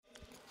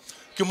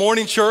Good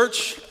morning,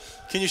 church.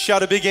 Can you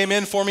shout a big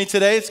amen for me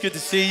today? It's good to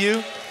see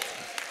you.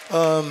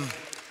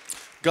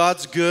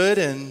 God's good,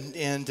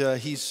 and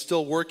he's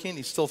still working.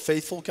 He's still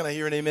faithful. Can I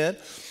hear an amen?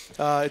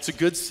 It's a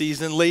good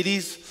season.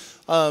 Ladies,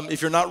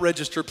 if you're not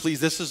registered,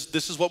 please, this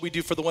is what we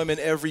do for the women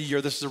every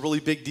year. This is a really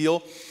big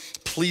deal.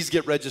 Please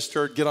get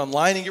registered. Get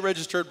online and get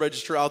registered.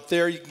 Register out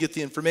there. You can get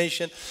the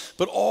information.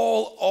 But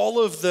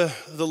all of the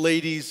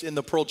ladies in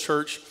the Pearl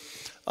Church,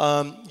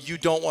 you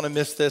don't want to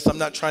miss this. I'm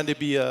not trying to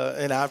be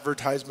an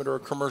advertisement or a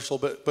commercial,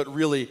 but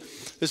really,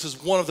 this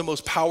is one of the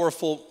most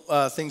powerful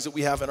things that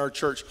we have in our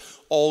church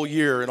all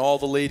year. And all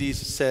the ladies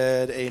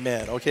said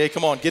amen. Okay,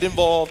 come on, get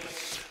involved,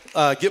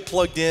 get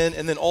plugged in.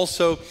 And then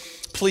also,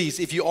 please,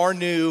 if you are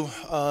new,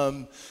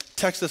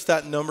 text us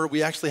that number.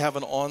 We actually have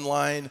an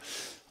online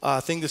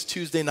thing this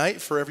Tuesday night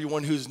for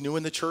everyone who's new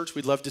in the church.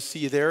 We'd love to see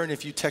you there. And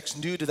if you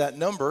text new to that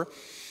number,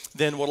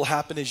 then what'll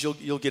happen is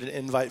you'll get an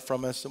invite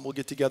from us, and we'll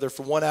get together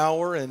for 1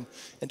 hour and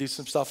do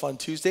some stuff on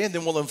Tuesday, and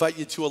then we'll invite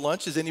you to a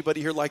lunch. Does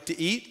anybody here like to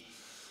eat?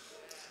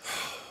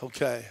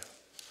 Okay.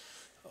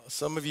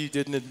 Some of you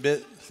didn't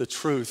admit the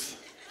truth.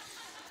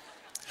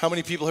 How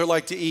many people here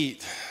like to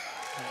eat?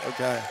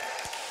 Okay.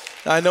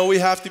 Now, I know we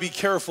have to be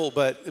careful,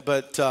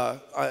 but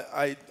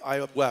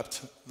I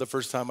wept the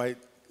first time I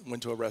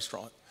went to a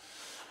restaurant.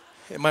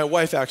 And my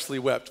wife actually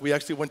wept. We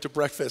actually went to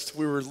breakfast.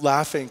 We were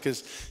laughing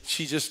because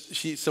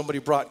somebody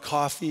brought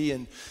coffee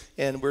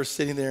and we're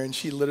sitting there, and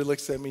she literally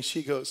looks at me.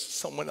 She goes,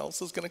 "Someone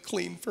else is going to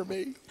clean for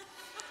me."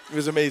 It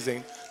was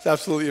amazing. It's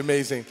absolutely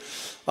amazing.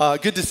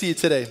 Good to see you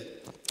today.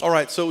 All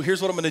right, so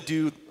here's what I'm going to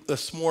do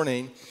this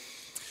morning.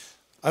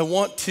 I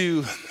want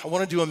to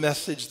do a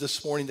message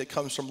this morning that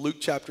comes from Luke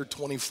chapter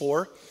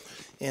 24.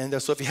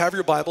 And so if you have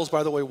your Bibles,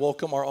 by the way,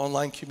 welcome our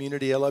online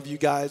community. I love you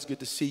guys. Good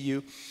to see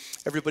you.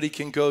 Everybody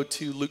can go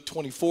to Luke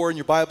 24 in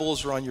your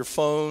Bibles or on your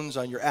phones,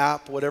 on your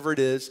app, whatever it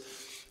is,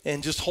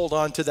 and just hold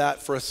on to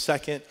that for a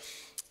second,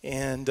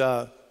 and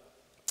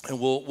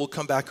we'll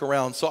come back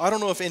around. So I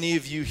don't know if any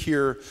of you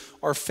here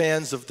are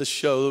fans of the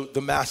show,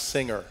 The Masked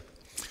Singer.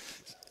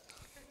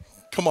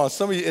 Come on,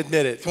 somebody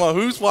admit it. Come on,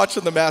 who's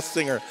watching The Masked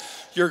Singer?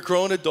 You're a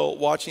grown adult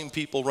watching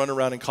people run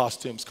around in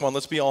costumes. Come on,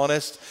 let's be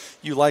honest.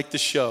 You like the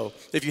show.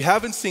 If you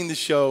haven't seen the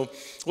show,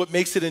 what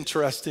makes it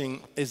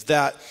interesting is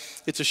that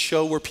it's a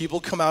show where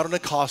people come out in a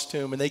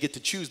costume and they get to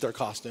choose their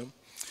costume.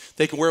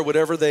 They can wear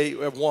whatever they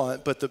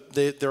want, but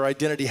their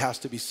identity has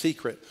to be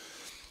secret.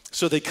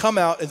 So they come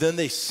out and then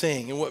they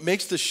sing. And what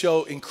makes the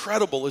show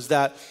incredible is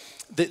that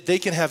they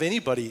can have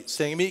anybody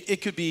sing. I mean, they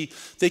could be,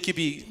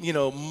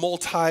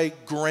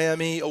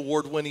 multi-Grammy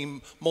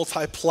award-winning,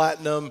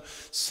 multi-platinum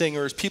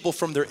singers, people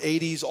from their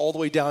 80s all the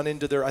way down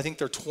into their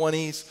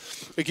 20s.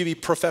 It could be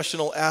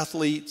professional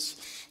athletes,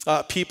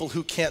 people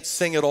who can't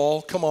sing at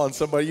all. Come on,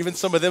 somebody. Even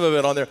some of them have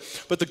been on there.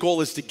 But the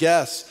goal is to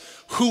guess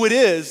who it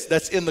is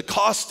that's in the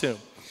costume.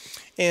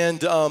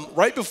 And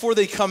right before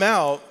they come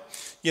out,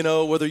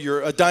 whether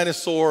you're a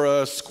dinosaur,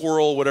 a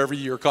squirrel, whatever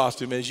your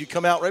costume is, you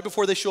come out right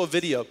before they show a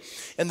video.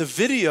 And the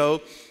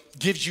video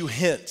gives you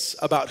hints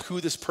about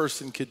who this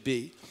person could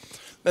be.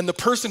 And the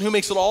person who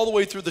makes it all the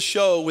way through the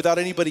show without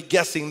anybody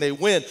guessing, they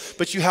win.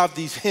 But you have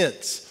these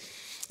hints.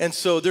 And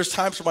so there's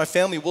times for my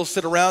family, we'll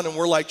sit around and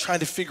we're like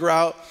trying to figure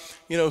out,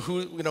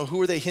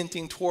 who are they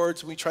hinting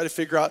towards? And we try to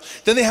figure out.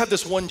 Then they have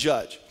this one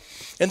judge.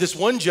 And this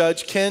one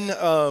judge, Ken,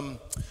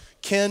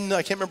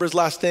 I can't remember his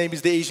last name.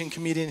 He's the Asian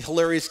comedian,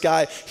 hilarious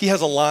guy. He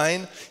has a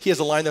line. He has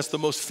a line that's the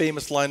most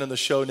famous line on the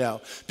show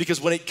now. Because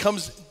when it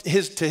comes to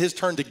his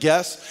turn to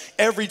guess,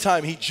 every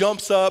time he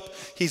jumps up,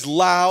 he's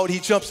loud. He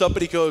jumps up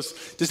and he goes,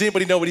 does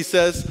anybody know what he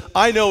says?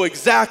 I know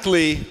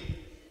exactly.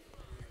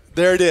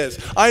 There it is.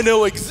 I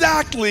know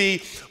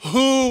exactly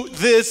who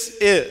this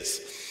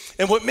is.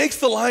 And what makes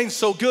the line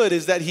so good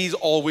is that he's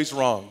always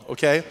wrong,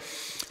 okay?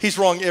 He's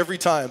wrong every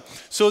time.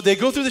 So they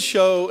go through the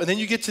show, and then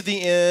you get to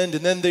the end,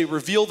 and then they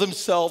reveal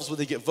themselves when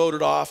they get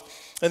voted off.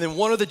 And then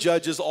one of the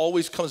judges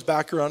always comes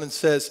back around and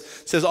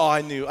says, "Oh,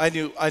 I knew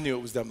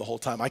it was them the whole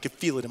time. I could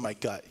feel it in my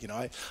gut.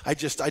 I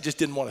just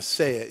didn't want to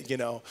say it.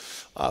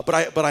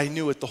 But I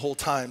knew it the whole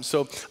time."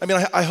 So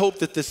I hope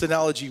that this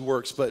analogy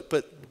works. But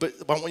I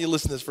want you to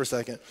listen to this for a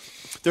second.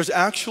 There's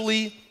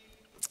actually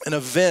an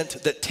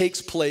event that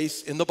takes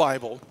place in the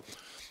Bible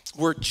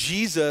where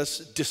Jesus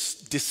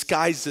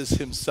disguises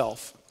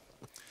himself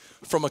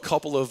from a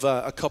couple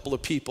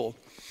of people,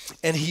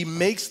 and he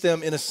makes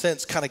them, in a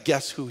sense, kind of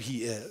guess who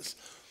he is,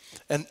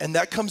 and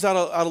that comes out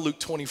of Luke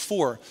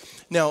 24.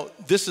 Now,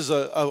 this is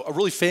a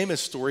really famous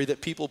story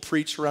that people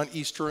preach around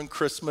Easter and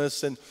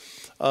Christmas, and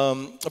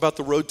about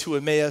the road to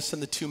Emmaus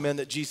and the two men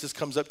that Jesus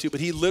comes up to, but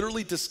he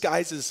literally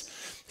disguises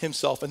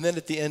himself, and then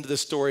at the end of the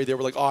story, they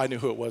were like, "Oh, I knew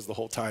who it was the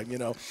whole time,"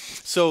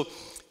 So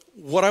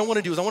what I want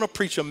to do is I want to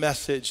preach a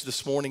message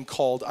this morning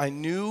called "I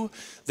Knew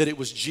That It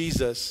Was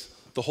Jesus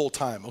the Whole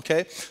Time,"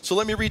 okay? So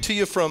let me read to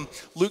you from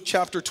Luke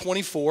chapter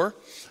 24,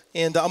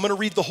 and I'm going to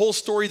read the whole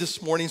story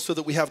this morning so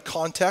that we have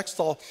context.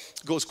 I'll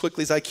go as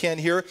quickly as I can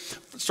here,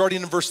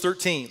 starting in verse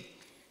 13.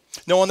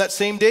 Now on that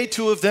same day,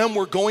 two of them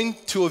were going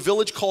to a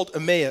village called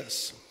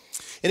Emmaus,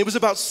 and it was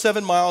about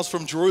 7 miles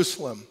from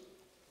Jerusalem.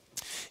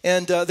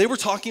 And they were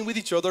talking with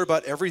each other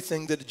about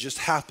everything that had just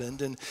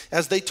happened. And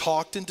as they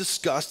talked and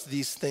discussed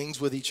these things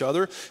with each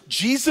other,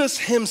 Jesus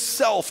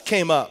himself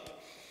came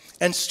up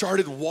and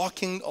started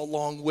walking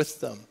along with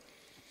them.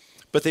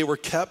 But they were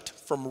kept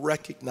from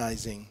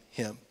recognizing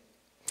him.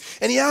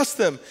 And he asked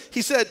them,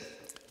 he said,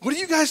 "What are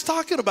you guys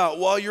talking about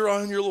while you're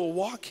on your little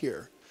walk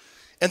here?"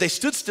 And they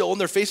stood still and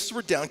their faces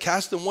were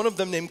downcast. And one of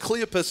them, named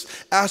Cleopas,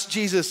 asked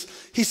Jesus,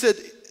 he said,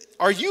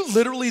 "Are you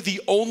literally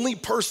the only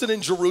person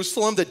in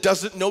Jerusalem that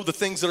doesn't know the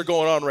things that are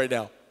going on right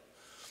now?"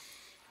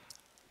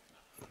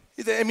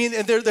 I mean,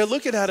 and they're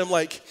looking at him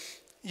like,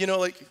 you know,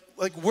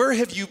 like where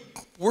have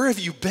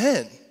you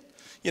been?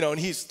 You know, and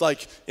he's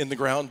like, "In the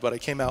ground, but I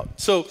came out."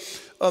 So,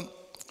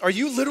 are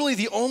you literally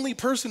the only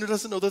person who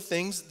doesn't know the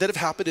things that have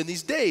happened in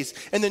these days?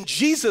 And then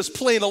Jesus,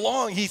 playing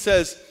along, he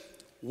says,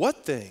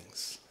 "What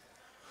things?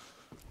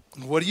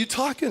 What are you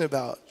talking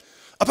about?"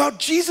 "About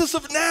Jesus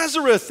of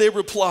Nazareth," they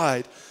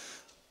replied.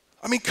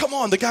 I mean, come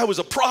on, the guy was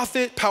a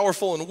prophet,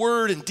 powerful in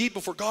word and deed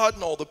before God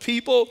and all the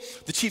people.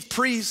 The chief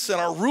priests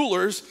and our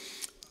rulers,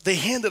 they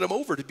handed him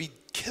over to be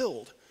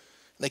killed.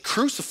 And they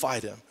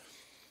crucified him.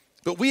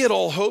 But we had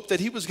all hoped that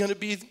he was going to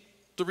be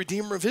the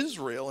Redeemer of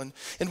Israel.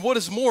 And what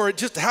is more, it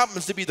just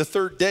happens to be the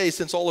third day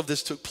since all of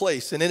this took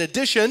place. And in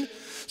addition,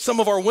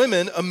 some of our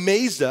women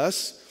amazed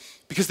us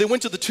because they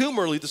went to the tomb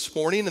early this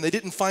morning and they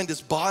didn't find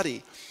his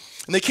body.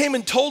 And they came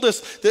and told us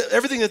that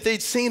everything that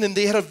they'd seen, and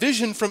they had a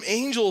vision from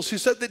angels who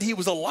said that he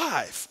was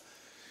alive.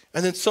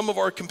 And then some of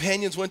our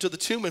companions went to the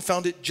tomb and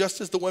found it just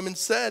as the women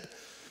said,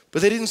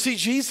 but they didn't see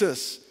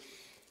Jesus.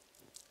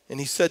 And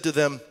he said to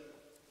them,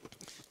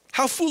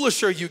 "How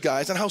foolish are you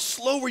guys, and how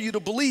slow are you to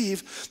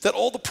believe that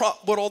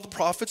what all the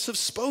prophets have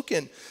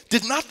spoken?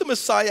 Did not the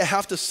Messiah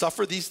have to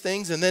suffer these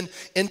things and then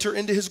enter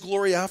into his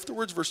glory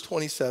afterwards?" Verse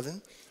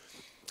 27.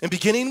 And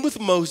beginning with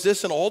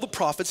Moses and all the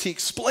prophets, he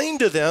explained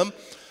to them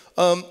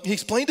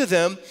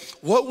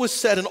what was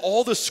said in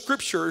all the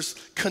scriptures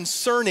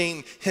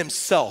concerning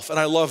himself. And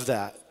I love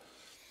that.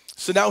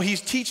 So now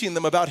he's teaching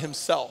them about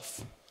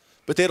himself,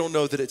 but they don't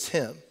know that it's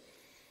him.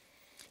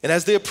 And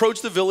as they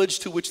approached the village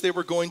to which they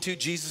were going to,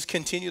 Jesus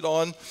continued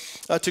on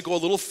to go a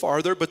little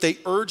farther, but they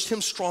urged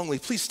him strongly,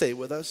 "Please stay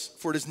with us,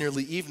 for it is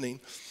nearly evening.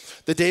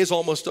 The day is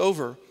almost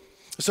over."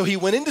 So he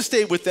went in to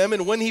stay with them,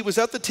 and when he was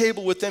at the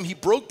table with them, he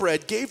broke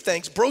bread, gave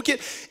thanks, broke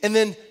it, and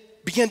then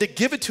began to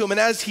give it to him. And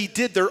as he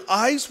did, their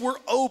eyes were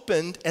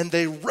opened and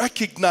they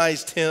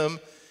recognized him,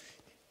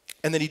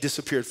 and then he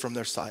disappeared from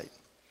their sight.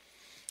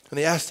 And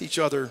they asked each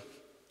other,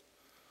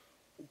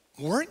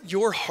 "Weren't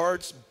your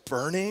hearts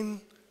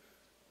burning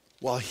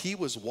while he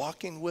was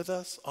walking with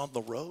us on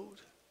the road?"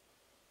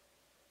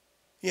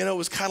 You know, it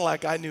was kind of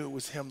like I knew it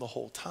was him the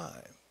whole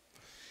time.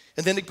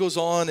 And then it goes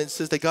on and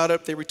says they got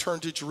up, they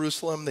returned to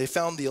Jerusalem, they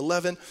found the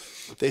 11,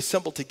 they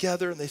assembled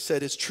together and they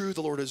said, "It's true,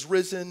 the Lord has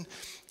risen.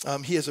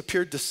 He has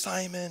appeared to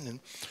Simon." And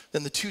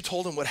then the two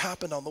told him what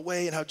happened on the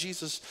way and how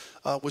Jesus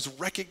was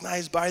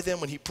recognized by them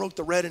when he broke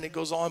the bread, and it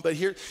goes on. But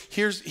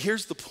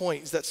here's the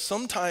point, is that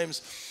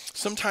sometimes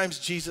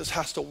Jesus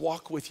has to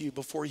walk with you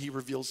before he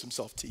reveals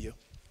himself to you.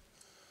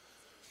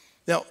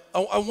 Now,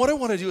 what I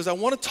want to do is I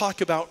want to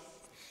talk about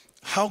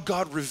how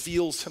God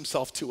reveals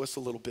himself to us a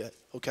little bit,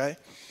 okay?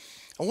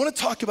 I want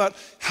to talk about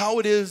how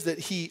it is that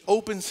he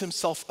opens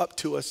himself up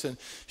to us and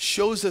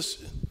shows us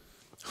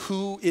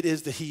who it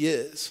is that he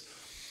is.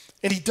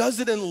 And he does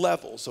it in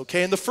levels,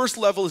 okay? And the first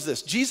level is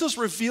this: Jesus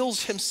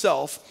reveals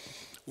himself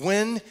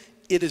when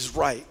it is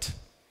right.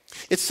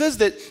 It says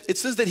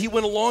that he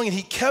went along and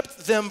he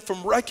kept them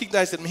from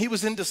recognizing him. He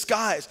was in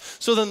disguise.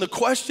 So then the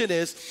question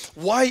is,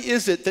 why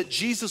is it that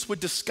Jesus would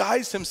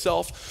disguise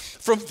himself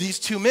from these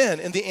two men?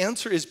 And the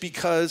answer is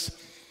because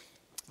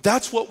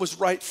that's what was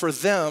right for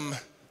them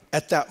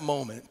at that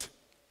moment.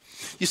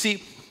 You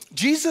see,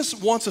 Jesus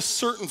wants a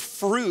certain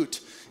fruit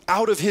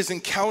out of his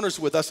encounters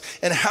with us,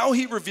 and how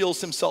he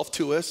reveals himself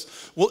to us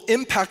will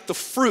impact the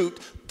fruit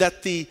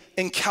that the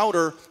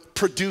encounter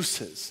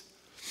produces.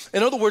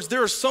 In other words,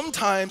 there are some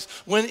times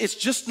when it's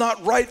just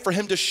not right for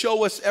him to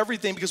show us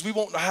everything because we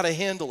won't know how to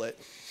handle it.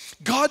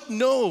 God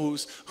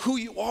knows who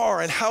you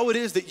are and how it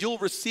is that you'll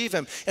receive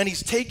him, and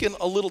he's taken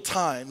a little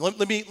time.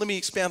 Let me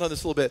expand on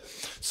this a little bit.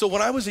 So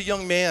when I was a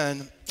young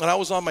man and I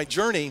was on my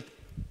journey,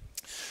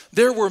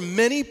 there were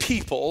many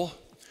people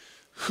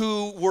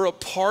who were a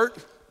part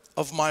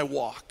of my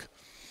walk.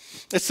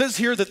 It says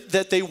here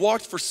that they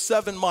walked for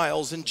 7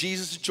 miles and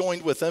Jesus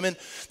joined with them. And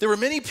there were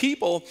many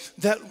people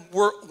that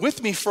were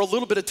with me for a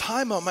little bit of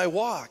time on my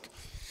walk.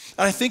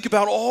 And I think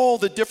about all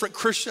the different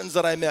Christians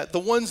that I met, the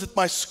ones at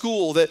my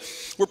school that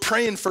were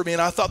praying for me.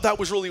 And I thought that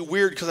was really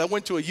weird because I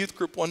went to a youth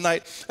group one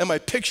night and my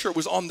picture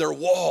was on their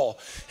wall.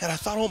 And I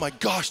thought, oh my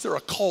gosh, they're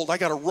a cult. I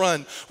got to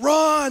run,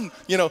 run.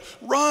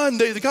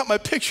 They got my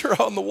picture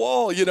on the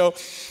wall,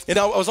 And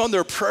I was on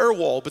their prayer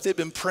wall, but they've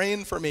been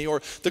praying for me.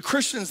 Or the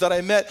Christians that I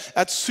met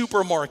at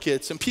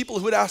supermarkets and people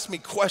who would ask me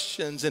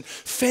questions, and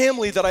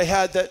family that I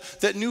had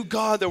that knew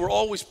God, that were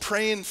always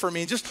praying for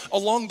me. Just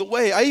along the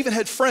way, I even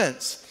had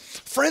friends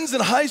Friends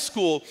in high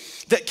school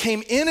that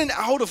came in and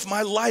out of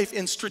my life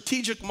in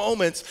strategic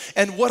moments.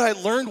 And what I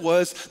learned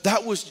was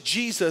that was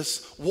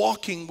Jesus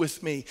walking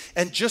with me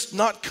and just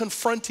not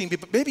confronting me,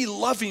 but maybe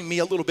loving me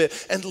a little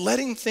bit and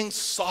letting things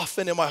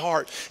soften in my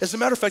heart. As a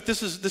matter of fact,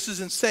 this is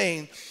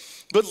insane.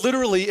 But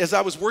literally, as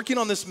I was working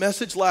on this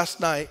message last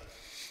night,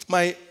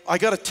 I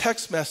got a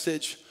text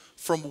message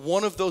from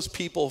one of those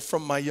people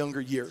from my younger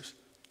years.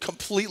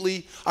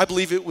 Completely, I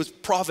believe it was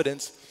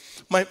providence.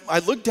 I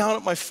looked down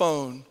at my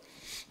phone,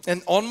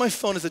 and on my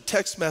phone is a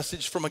text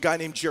message from a guy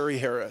named Jerry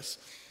Harris.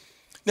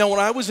 Now, when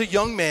I was a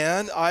young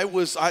man, I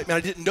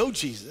didn't know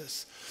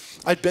Jesus.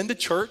 I'd been to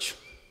church,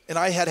 and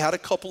I had a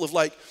couple of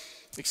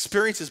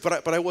experiences,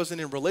 but I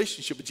wasn't in a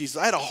relationship with Jesus.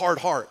 I had a hard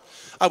heart.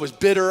 I was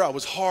bitter. I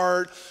was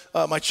hard.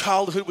 My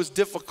childhood was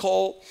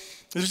difficult.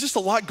 There's just a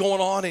lot going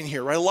on in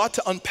here, right? A lot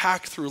to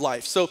unpack through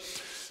life.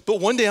 But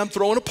one day I'm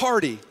throwing a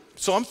party.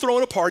 So I'm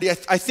throwing a party.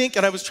 I think,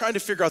 and I was trying to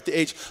figure out the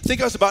age. I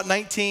think I was about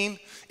 18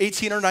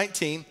 or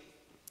 19.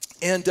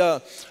 And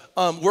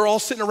we're all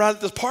sitting around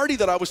at this party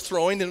that I was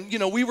throwing.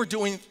 And, we were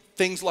doing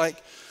things like,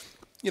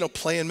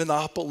 playing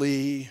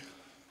Monopoly,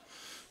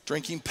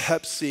 drinking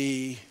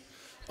Pepsi,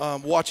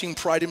 watching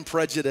Pride and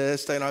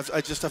Prejudice. And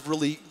I just have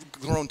really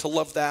grown to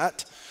love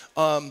that.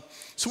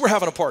 So we're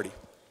having a party.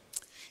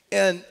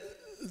 And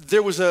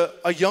there was a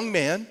young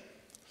man,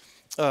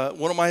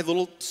 one of my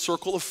little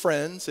circle of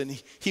friends,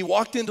 and he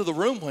walked into the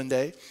room one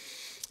day,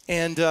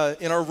 and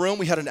in our room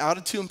we had an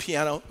out-of-tune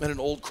piano and an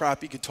old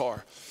crappy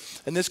guitar.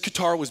 And this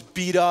guitar was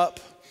beat up.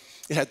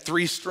 It had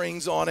 3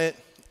 strings on it,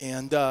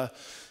 and no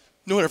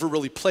one ever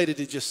really played it.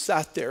 It just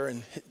sat there.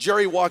 And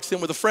Jerry walks in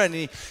with a friend,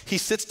 and he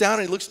sits down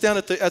and he looks down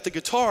at the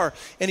guitar,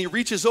 and he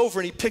reaches over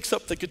and he picks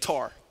up the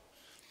guitar.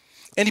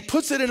 And he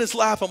puts it in his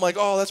lap. I'm like,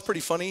 oh, that's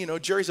pretty funny.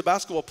 Jerry's a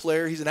basketball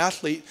player. He's an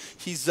athlete.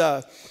 He's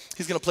going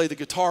to play the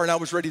guitar. And I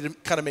was ready to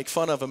kind of make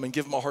fun of him and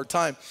give him a hard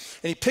time.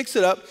 And he picks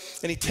it up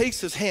and he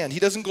takes his hand. He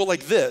doesn't go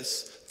like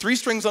this. 3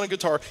 strings on a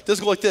guitar. He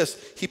doesn't go like this.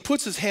 He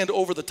puts his hand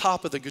over the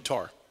top of the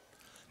guitar.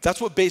 That's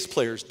what bass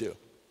players do.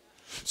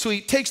 So he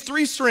takes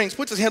 3 strings,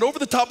 puts his hand over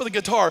the top of the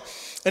guitar,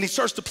 and he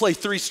starts to play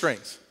 3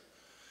 strings.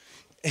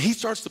 And he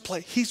starts to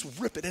play. He's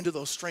ripping into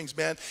those strings,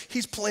 man.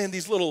 He's playing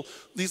these little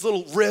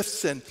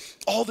riffs and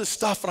all this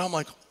stuff. And I'm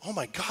like, oh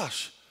my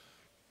gosh,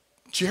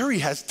 Jerry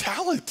has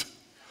talent.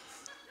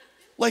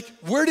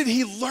 Where did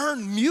he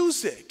learn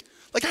music?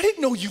 I didn't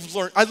know you've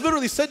learned. I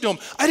literally said to him,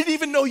 I didn't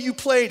even know you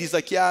played. He's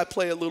like, yeah, I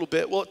play a little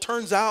bit. Well, it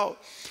turns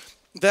out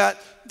that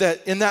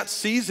in that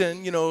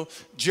season,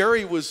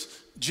 Jerry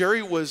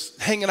was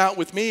hanging out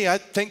with me, I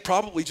think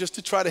probably just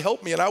to try to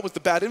help me. And I was the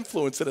bad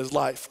influence in his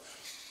life.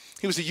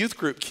 He was a youth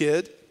group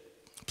kid,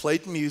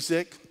 played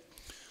music,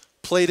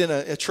 played in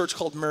a church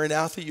called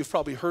Maranatha. You've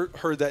probably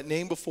heard that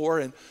name before.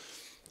 And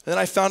then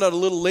I found out a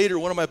little later,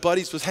 one of my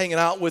buddies was hanging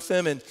out with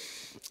him,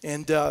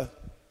 and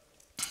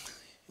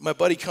my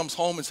buddy comes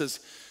home and says,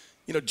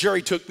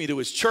 Jerry took me to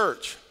his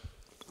church.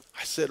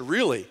 I said,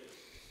 really?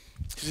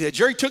 He said,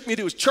 Jerry took me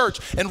to his church,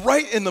 and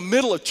right in the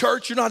middle of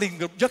church, you're not going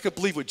to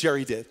believe what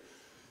Jerry did.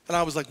 And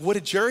I was like, what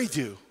did Jerry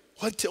do?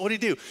 What did he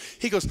do?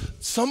 He goes,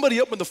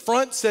 somebody up in the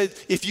front said,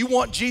 if you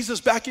want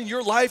Jesus back in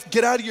your life,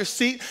 get out of your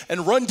seat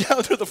and run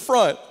down to the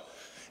front.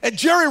 And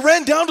Jerry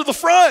ran down to the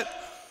front.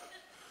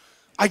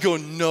 I go,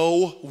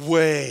 no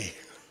way.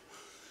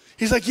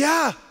 He's like,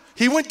 yeah.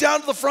 He went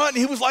down to the front and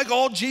he was like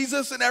all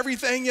Jesus and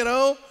everything, And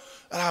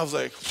I was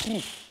like,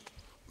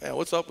 man,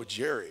 what's up with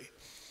Jerry?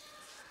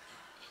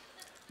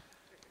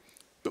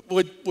 But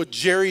what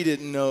Jerry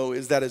didn't know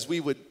is that as we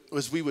would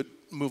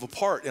move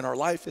apart in our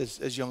life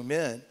as young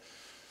men,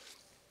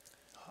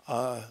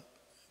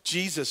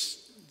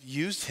 Jesus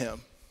used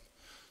him,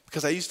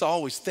 because I used to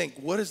always think,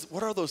 what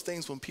are those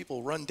things when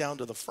people run down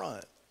to the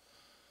front?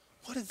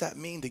 What does that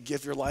mean to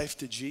give your life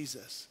to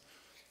Jesus?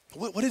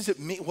 What does it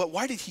mean?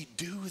 Why did he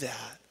do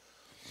that?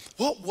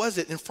 What was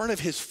it in front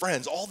of his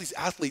friends, all these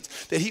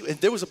athletes, and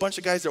there was a bunch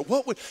of guys there,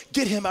 what would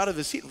get him out of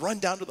his seat and run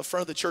down to the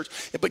front of the church?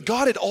 But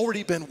God had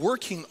already been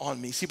working on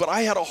me. See, but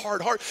I had a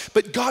hard heart.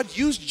 But God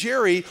used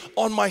Jerry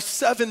on my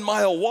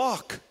 7-mile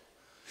walk.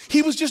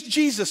 He was just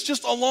Jesus,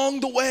 just along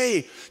the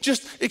way,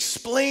 just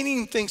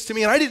explaining things to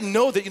me. And I didn't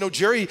know that,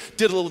 Jerry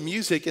did a little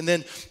music. And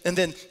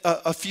then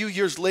a few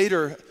years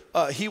later,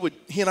 he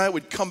and I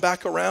would come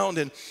back around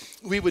and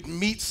we would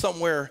meet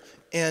somewhere.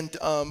 And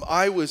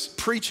I was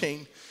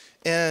preaching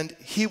and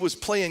he was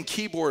playing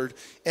keyboard,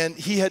 and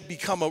he had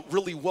become a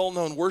really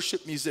well-known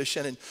worship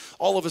musician, and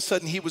all of a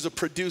sudden he was a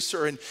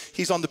producer, and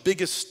he's on the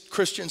biggest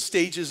Christian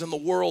stages in the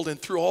world.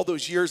 And through all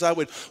those years I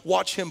would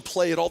watch him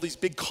play at all these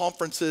big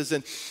conferences,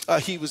 and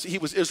he was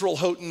Israel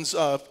Houghton's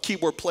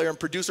keyboard player and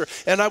producer,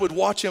 and I would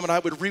watch him and I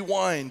would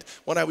rewind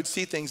when I would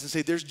see things and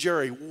say, there's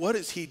Jerry, what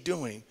is he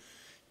doing?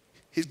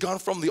 He's gone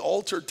from the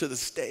altar to the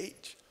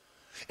stage.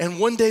 And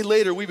one day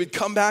later we would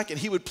come back and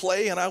he would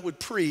play and I would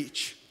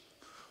preach.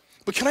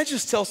 But can I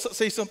just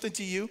say something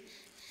to you?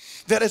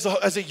 that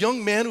as a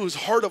young man who was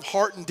hard of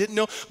heart and didn't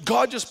know,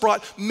 God just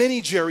brought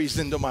many Jerrys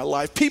into my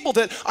life. People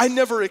that I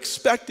never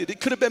expected. It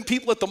could have been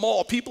people at the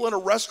mall, people in a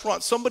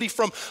restaurant, somebody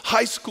from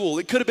high school.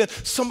 It could have been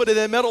somebody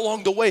that I met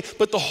along the way.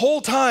 But the whole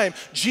time,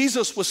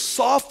 Jesus was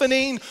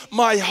softening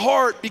my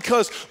heart,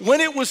 because when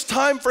it was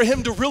time for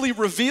him to really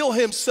reveal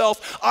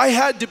himself, I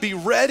had to be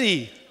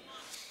ready.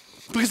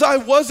 Because I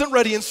wasn't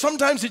ready. And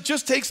sometimes it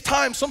just takes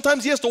time.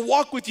 Sometimes he has to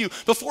walk with you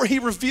before he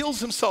reveals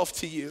himself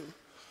to you.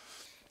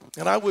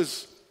 And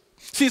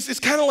it's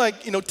kind of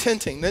like,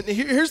 tenting.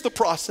 Here's the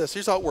process.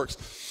 Here's how it works.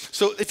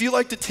 So if you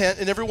like to tent,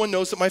 and everyone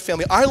knows that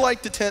my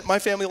like to tent. My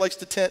family likes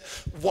to tent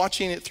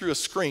watching it through a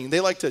screen. They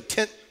like to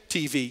tent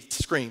TV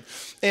screen.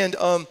 And,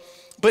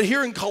 but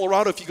here in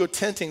Colorado, if you go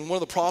tenting, one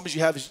of the problems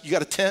you have is you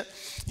got a tent,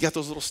 you got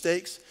those little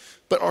stakes,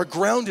 but our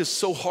ground is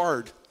so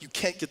hard, you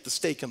can't get the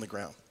stake in the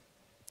ground.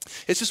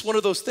 It's just one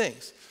of those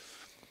things.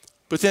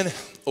 But then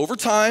over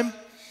time,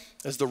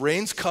 as the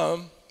rains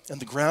come and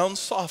the ground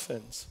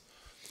softens,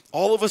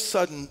 all of a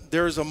sudden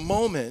there is a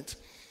moment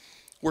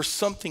where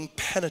something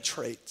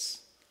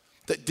penetrates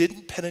that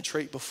didn't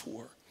penetrate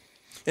before.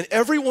 And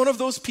every one of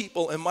those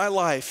people in my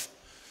life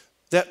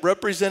that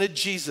represented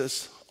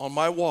Jesus on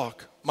my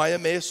walk, my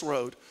Emmaus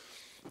road,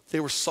 they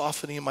were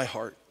softening my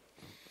heart.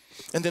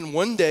 And then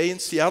one day in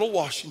Seattle,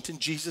 Washington,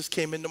 Jesus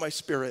came into my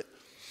spirit.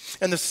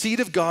 And the seed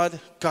of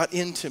God got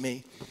into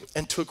me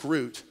and took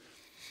root.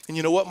 And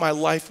you know what? My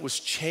life was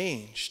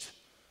changed.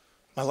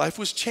 My life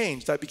was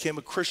changed. I became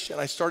a Christian.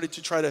 I started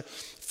to try to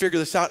figure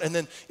this out, and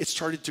then it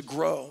started to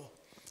grow.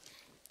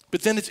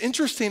 But then it's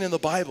interesting in the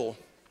Bible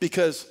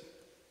because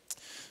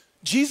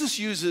Jesus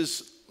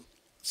uses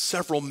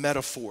several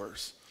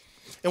metaphors.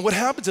 And what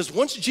happens is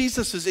once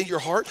Jesus is in your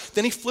heart,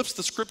 then he flips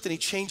the script and he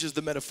changes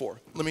the metaphor.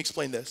 Let me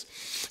explain this.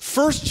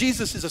 First,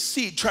 Jesus is a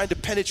seed trying to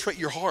penetrate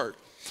your heart.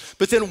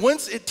 But then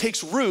once it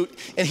takes root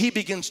and he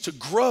begins to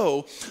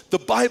grow, the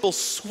Bible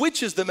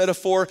switches the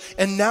metaphor,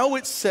 and now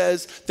it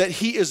says that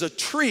he is a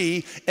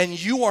tree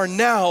and you are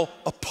now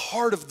a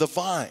part of the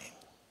vine.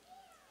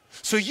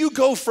 So you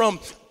go from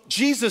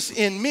Jesus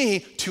in me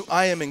to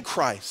I am in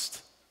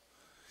Christ.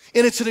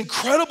 And it's an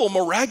incredible,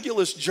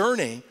 miraculous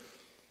journey,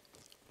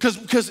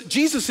 because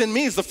Jesus in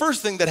me is the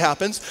first thing that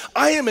happens.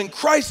 I am in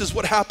Christ is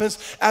what happens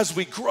as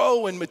we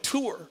grow and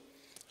mature.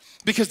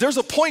 Because there's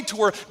a point to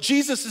where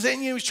Jesus is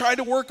in you, he's trying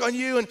to work on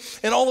you,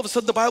 and all of a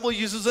sudden the Bible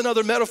uses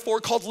another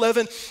metaphor called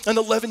leaven, and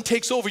the leaven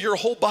takes over your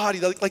whole body,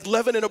 like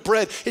leaven in a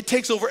bread. It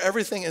takes over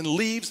everything and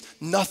leaves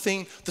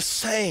nothing the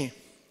same.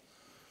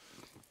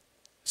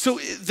 So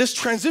this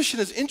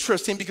transition is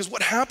interesting because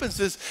what happens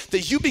is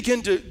that you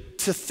begin to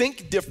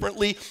think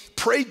differently,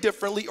 pray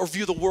differently, or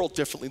view the world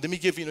differently. Let me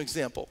give you an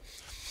example.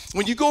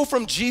 When you go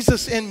from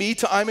Jesus in me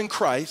to I'm in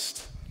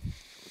Christ,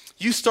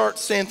 you start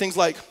saying things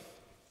like,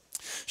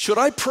 should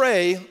I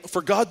pray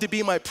for God to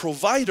be my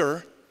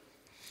provider,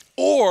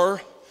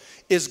 or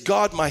is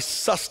God my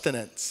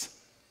sustenance?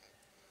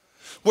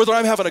 Whether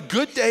I'm having a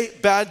good day,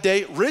 bad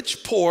day,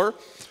 rich, poor,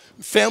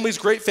 family's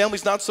great,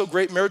 family's not so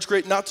great, marriage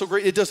great, not so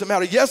great, it doesn't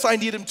matter. Yes, I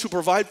need him to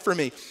provide for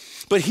me,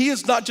 but he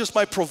is not just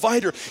my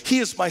provider, he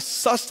is my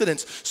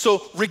sustenance.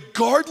 So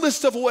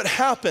regardless of what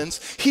happens,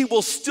 he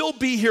will still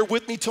be here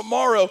with me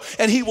tomorrow,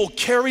 and he will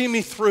carry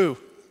me through.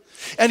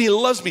 And he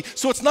loves me.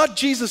 So it's not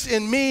Jesus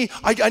in me,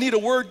 I need a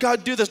word,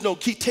 God do this. No,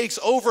 he takes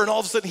over, and all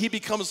of a sudden he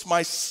becomes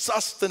my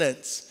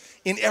sustenance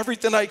in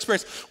everything I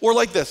experience. Or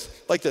like this.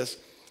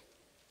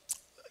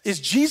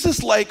 Is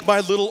Jesus like my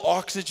little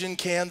oxygen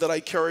can that I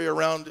carry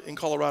around in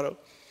Colorado?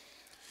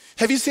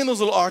 Have you seen those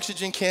little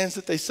oxygen cans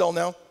that they sell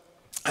now?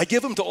 I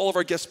give them to all of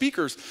our guest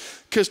speakers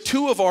because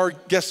 2 of our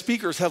guest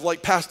speakers have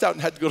passed out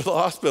and had to go to the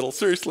hospital.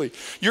 Seriously,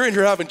 you're in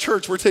here having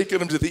church, we're taking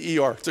them to the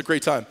ER. It's a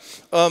great time.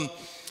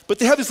 But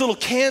they have these little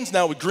cans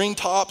now with green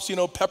tops,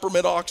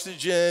 peppermint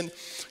oxygen,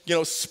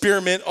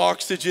 spearmint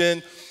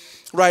oxygen,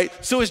 right?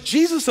 So is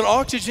Jesus an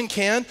oxygen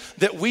can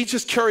that we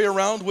just carry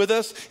around with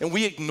us and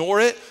we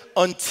ignore it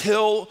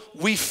until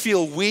we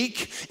feel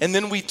weak and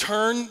then we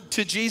turn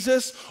to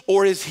Jesus?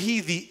 Or is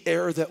he the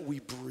air that we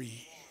breathe?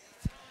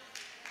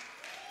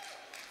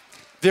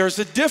 There's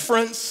a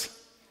difference.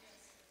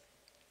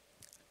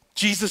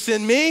 Jesus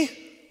in me,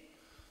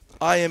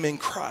 I am in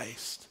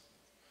Christ.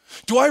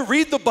 Do I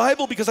read the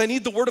Bible because I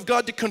need the Word of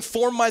God to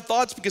conform my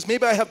thoughts because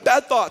maybe I have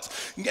bad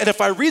thoughts? And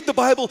if I read the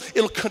Bible,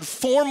 it'll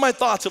conform my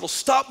thoughts, it'll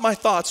stop my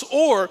thoughts.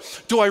 Or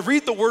do I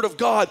read the Word of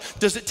God?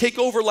 Does it take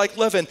over like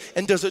leaven,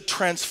 and does it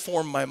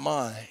transform my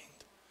mind?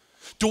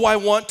 Do I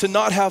want to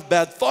not have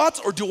bad thoughts,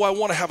 or do I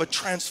want to have a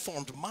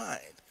transformed mind?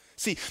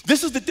 See,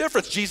 this is the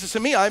difference. Jesus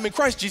in me, I am in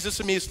Christ. Jesus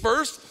in me is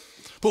first.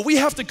 But we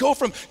have to go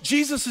from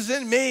Jesus is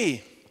in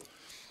me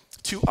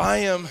to I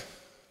am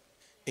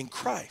in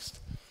Christ.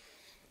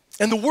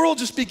 And the world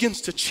just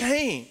begins to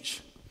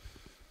change.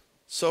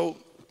 So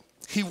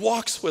he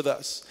walks with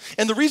us.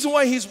 And the reason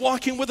why he's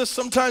walking with us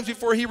sometimes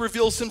before he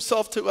reveals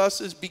himself to us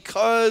is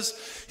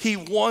because he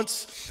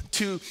wants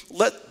to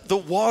let the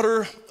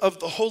water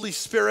of the Holy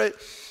Spirit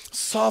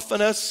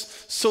Soften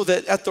us so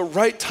that at the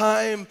right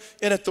time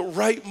and at the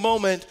right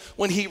moment,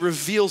 when he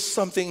reveals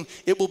something,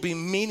 it will be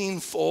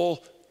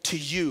meaningful to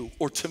you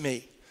or to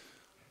me.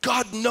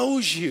 God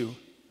knows you.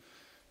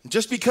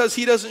 Just because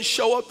he doesn't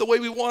show up the way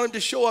we want him to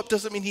show up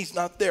doesn't mean he's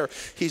not there.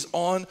 He's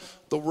on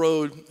the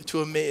road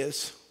to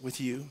Emmaus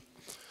with you.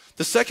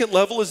 The second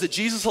level is that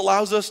Jesus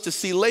allows us to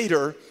see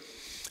later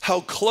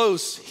how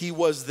close he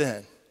was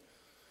then.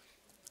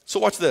 So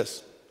watch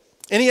this.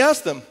 And he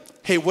asked them,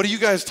 hey, what are you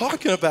guys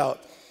talking about?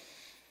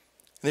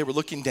 And they were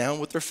looking down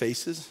with their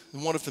faces.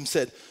 And one of them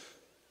said,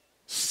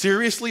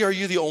 seriously, are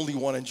you the only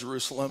one in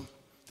Jerusalem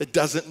that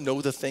doesn't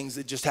know the things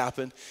that just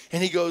happened?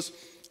 And he goes,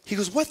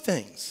 what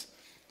things?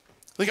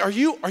 Like, are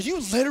you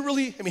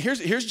literally, I mean,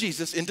 here's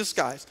Jesus in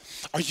disguise.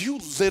 Are you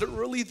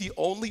literally the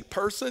only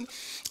person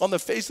on the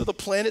face of the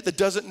planet that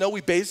doesn't know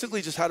we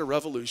basically just had a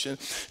revolution?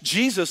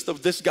 Jesus,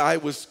 this guy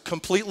was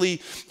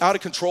completely out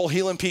of control,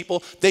 healing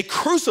people. They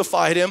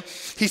crucified him.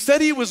 He said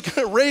he was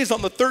going to raise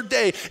on the third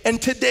day,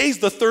 and today's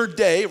the third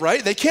day,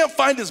 right? They can't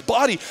find his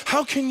body.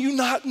 How can you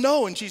not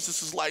know? And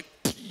Jesus is like,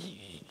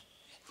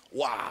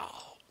 wow,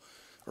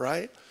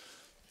 right?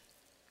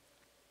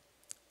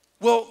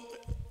 Well,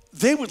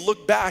 they would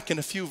look back in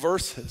a few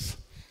verses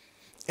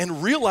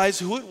and realize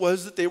who it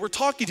was that they were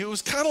talking to. It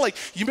was kind of like,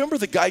 you remember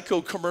the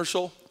Geico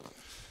commercial?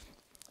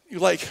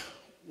 You're like,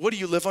 what, do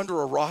you live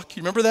under a rock?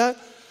 You remember that?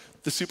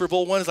 The Super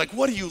Bowl one is like,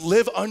 what, do you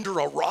live under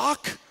a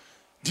rock?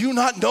 Do you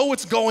not know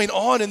what's going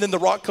on? And then the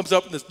rock comes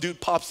up and this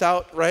dude pops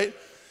out, right?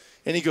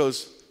 And he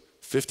goes,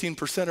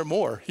 15% or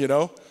more, you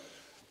know?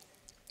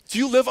 Do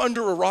you live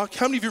under a rock?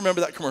 How many of you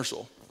remember that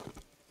commercial?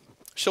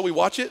 Shall we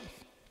watch it?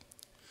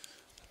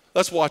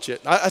 Let's watch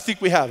it. I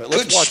think we have it.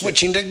 Let's watch it.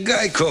 Switching to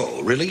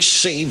Geico really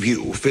save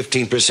you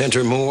 15%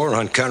 or more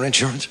on car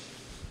insurance?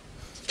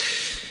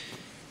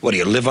 What, do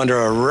you live under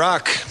a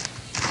rock?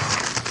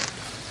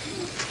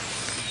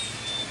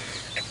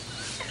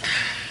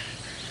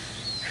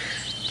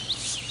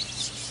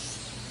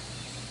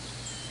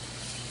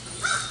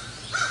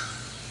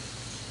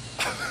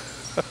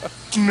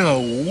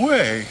 No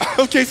way.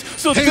 Okay,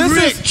 so hey,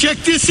 Rick, check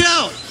this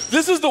out.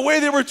 This is the way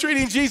they were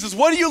treating Jesus.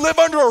 What, do you live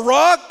under a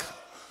rock?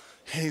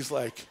 And he's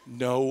like,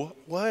 no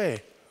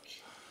way.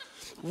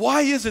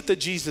 Why is it that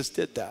Jesus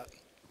did that?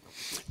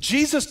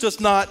 Jesus does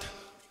not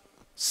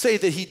say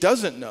that he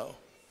doesn't know.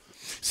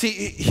 See,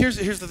 here's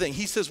the thing.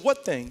 He says,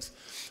 what things?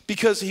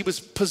 Because he was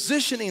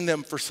positioning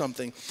them for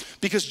something.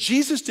 Because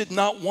Jesus did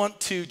not want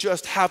to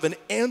just have an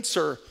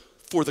answer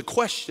for the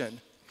question.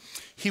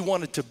 He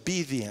wanted to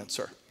be the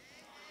answer.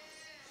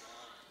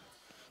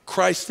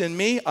 Christ in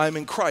me, I'm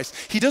in Christ.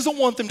 He doesn't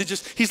want them to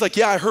just, he's like,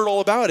 yeah, I heard all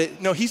about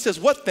it. No, he says,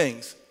 what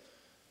things?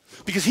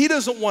 Because he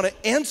doesn't want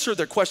to answer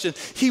their question.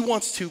 He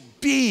wants to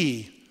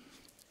be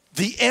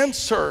the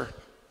answer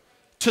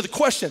to the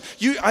question.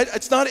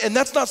 And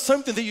that's not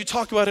something that you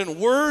talk about in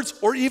words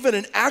or even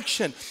in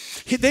action.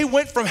 They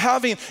went from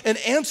having an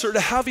answer to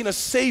having a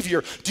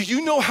savior. Do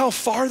you know how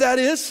far that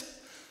is?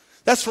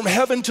 That's from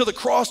heaven to the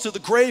cross to the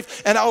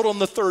grave and out on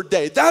the third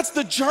day. That's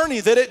the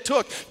journey that it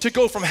took to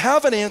go from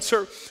have an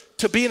answer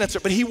to be an answer.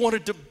 But he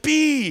wanted to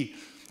be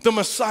the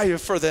Messiah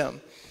for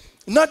them.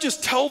 Not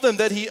just tell them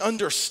that he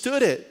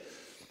understood it.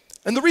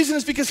 And the reason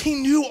is because he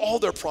knew all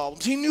their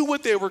problems. He knew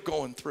what they were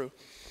going through.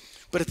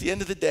 But at the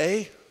end of the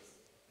day,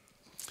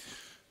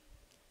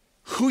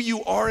 who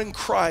you are in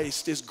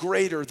Christ is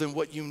greater than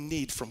what you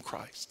need from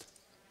Christ.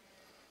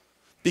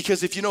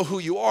 Because if you know who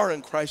you are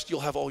in Christ, you'll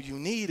have all you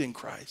need in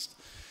Christ.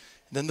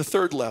 And then the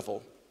third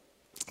level,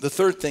 the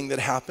third thing that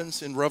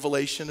happens in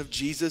revelation of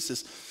Jesus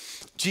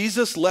is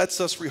Jesus lets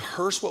us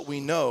rehearse what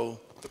we know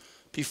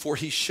before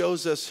he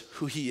shows us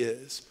who he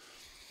is.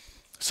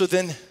 So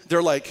then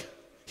they're like,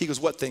 he goes,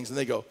 what things? And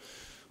they go,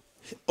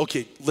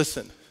 okay,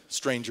 listen,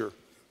 stranger.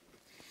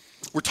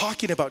 We're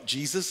talking about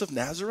Jesus of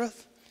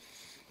Nazareth,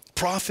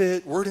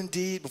 prophet, word and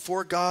deed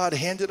before God,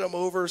 handed him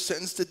over,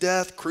 sentenced to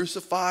death,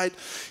 crucified.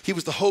 He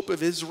was the hope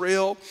of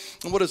Israel.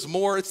 And what is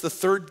more, it's the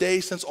third day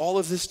since all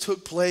of this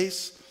took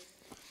place.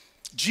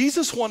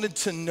 Jesus wanted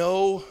to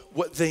know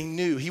what they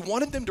knew. He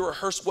wanted them to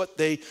rehearse what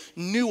they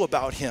knew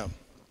about him.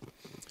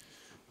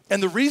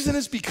 And the reason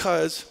is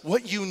because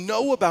what you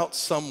know about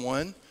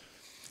someone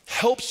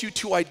helps you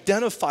to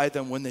identify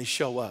them when they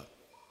show up.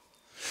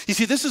 You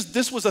see,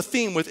 this was a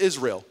theme with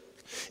Israel.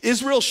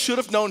 Israel should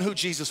have known who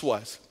Jesus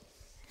was.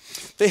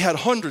 They had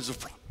hundreds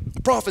of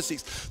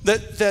prophecies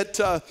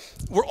that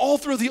were all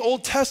through the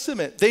Old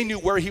Testament. They knew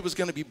where he was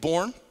going to be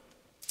born.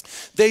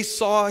 They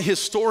saw his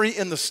story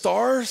in the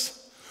stars.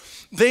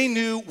 They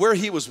knew where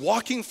he was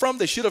walking from.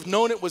 They should have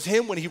known it was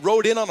him when he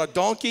rode in on a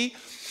donkey.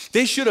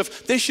 They should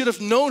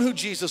have known who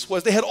Jesus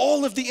was. They had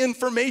all of the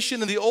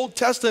information in the Old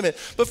Testament,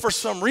 but for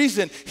some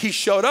reason, he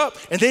showed up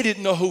and they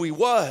didn't know who he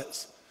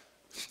was.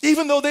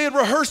 Even though they had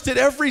rehearsed it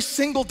every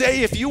single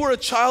day, if you were a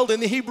child in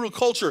the Hebrew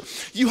culture,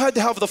 you had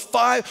to have the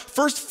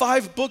first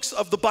five books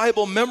of the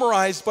Bible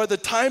memorized by the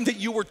time that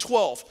you were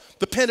 12,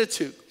 the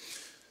Pentateuch.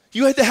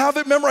 You had to have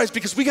it memorized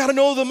because we got to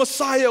know the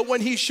Messiah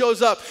when he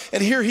shows up,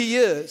 and here he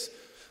is.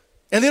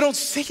 And they don't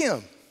see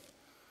him.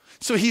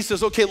 So he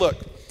says, okay, look,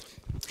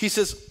 He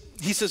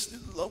says,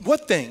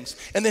 what things?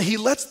 And then he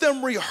lets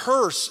them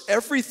rehearse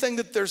everything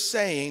that they're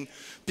saying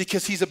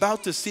because he's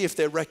about to see if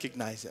they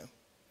recognize him.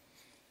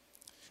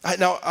 I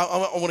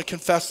want to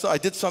confess, I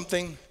did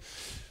something.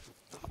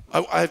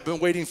 I've been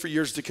waiting for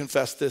years to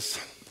confess this.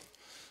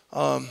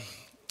 I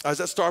was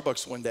at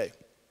Starbucks one day,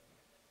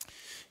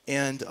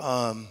 and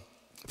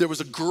there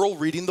was a girl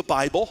reading the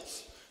Bible,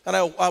 and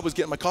I was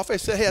getting my coffee. I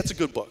said, hey, that's a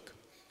good book.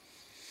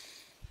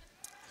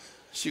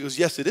 She goes,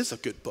 yes, it is a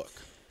good book,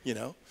 you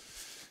know.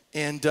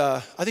 And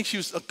I think she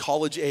was a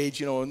college age,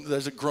 you know, and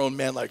there's a grown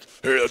man like,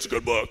 hey, that's a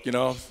good book, you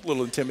know, a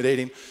little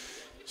intimidating.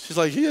 She's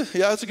like, yeah,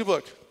 that's a good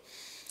book.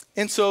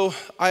 And so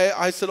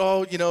I said,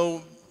 oh, you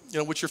know,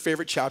 what's your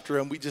favorite chapter?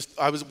 And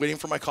I was waiting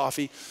for my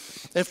coffee.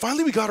 And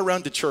finally we got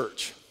around to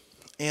church.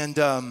 And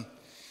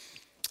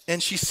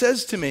she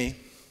says to me,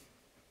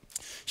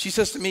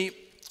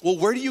 well,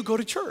 where do you go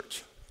to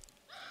church?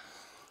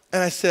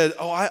 And I said,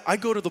 oh, I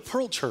go to the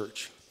Pearl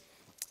Church.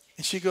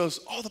 And she goes,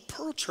 oh, the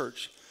Pearl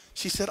Church.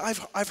 She said,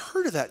 I've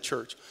heard of that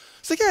church.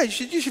 I said, yeah,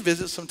 you should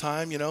visit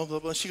sometime, you know, blah,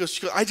 blah. She goes,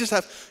 can I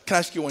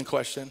ask you one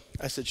question?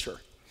 I said,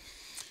 sure.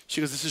 She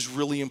goes, this is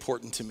really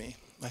important to me.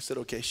 I said,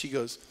 okay. She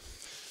goes,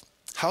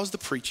 how's the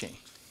preaching?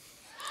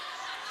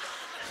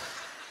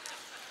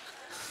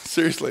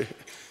 Seriously.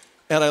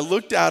 And I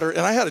looked at her, and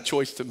I had a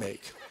choice to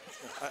make.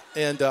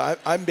 And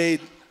I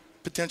made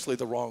potentially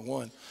the wrong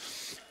one.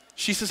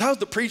 She says, how's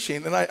the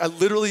preaching? And I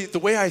literally, the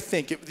way I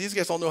think, these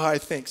guys all know how I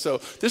think. So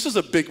this was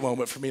a big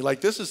moment for me.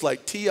 Like, this is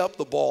like, tee up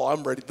the ball.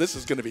 I'm ready. This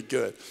is going to be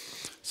good.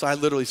 So I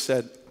literally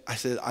said,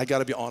 I got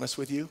to be honest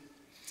with you.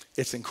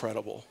 It's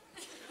incredible.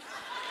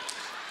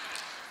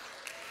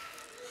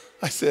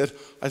 I said,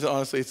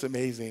 honestly, it's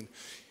amazing.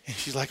 And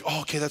she's like,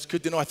 oh, okay, that's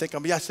good to know. I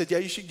said, yeah,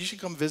 you should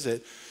come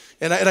visit.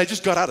 And I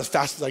just got out as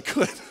fast as I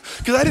could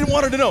because I didn't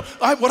want her to know.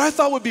 What I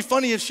thought would be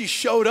funny if she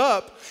showed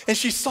up and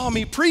she saw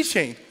me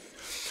preaching.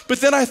 But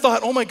then I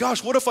thought, oh my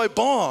gosh, what if I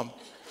bomb?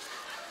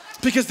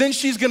 Because then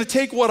she's gonna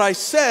take what I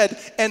said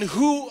and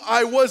who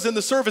I was in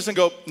the service and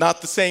go,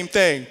 not the same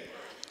thing,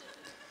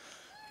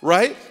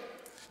 right?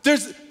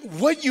 There's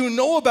what you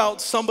know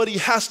about somebody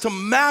has to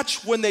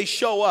match when they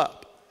show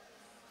up.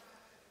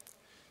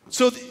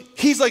 So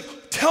he's like,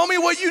 tell me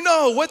what you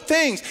know, what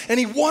things? And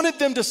he wanted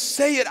them to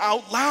say it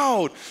out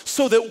loud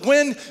so that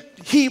when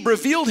he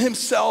revealed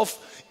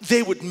himself,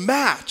 they would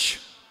match.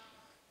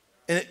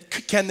 And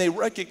can they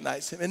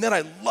recognize him? And then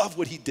I love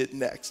what he did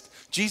next.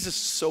 Jesus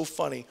is so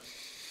funny.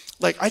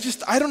 Like,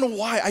 I don't know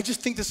why. I just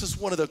think this is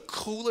one of the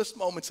coolest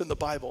moments in the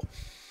Bible.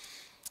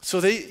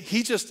 So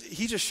he just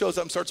shows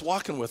up and starts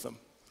walking with them.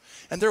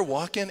 And they're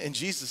walking, and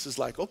Jesus is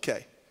like,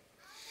 okay.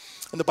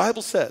 And the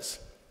Bible says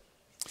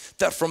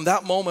that from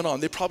that moment on,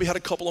 they probably had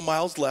a couple of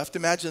miles left.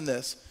 Imagine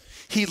this.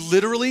 He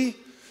literally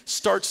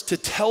starts to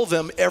tell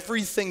them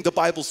everything the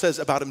Bible says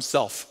about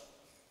himself.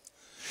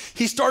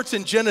 He starts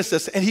in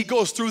Genesis and he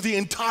goes through the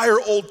entire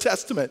Old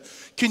Testament.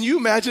 Can you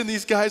imagine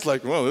these guys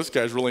like, well, this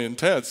guy's really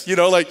intense, you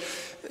know, like,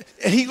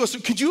 and he goes,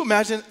 could you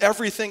imagine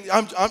everything?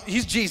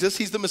 He's Jesus,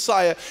 he's the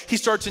Messiah. He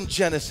starts in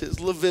Genesis,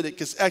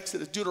 Leviticus,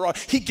 Exodus, Deuteronomy.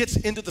 He gets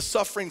into the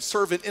suffering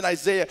servant in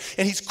Isaiah,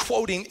 and he's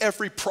quoting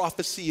every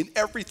prophecy and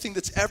everything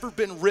that's ever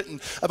been written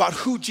about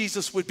who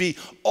Jesus would be,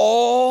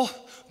 all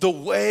the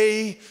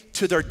way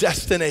to their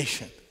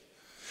destination.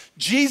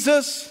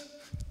 Jesus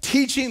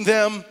teaching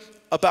them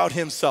about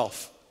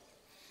himself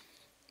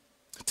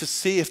to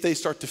see if they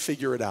start to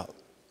figure it out.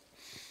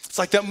 It's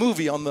like that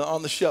movie on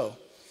the show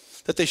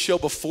that they show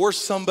before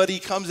somebody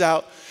comes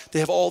out. They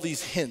have all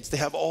these hints. They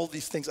have all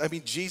these things. I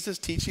mean, Jesus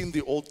teaching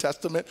the Old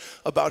Testament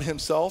about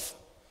himself.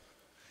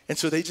 And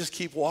so they just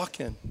keep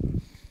walking.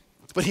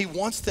 But he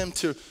wants them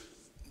to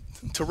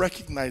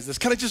recognize this.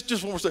 Kind of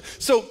just one more story.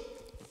 So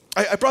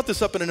I brought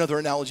this up in another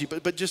analogy,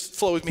 but just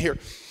flow with me here.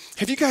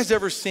 Have you guys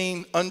ever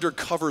seen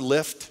Undercover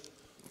Lyft?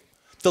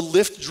 The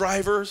Lyft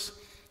drivers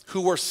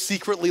who are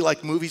secretly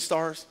like movie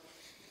stars?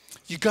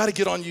 You got to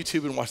get on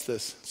YouTube and watch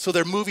this. So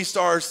they're movie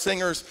stars,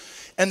 singers,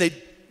 and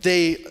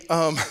they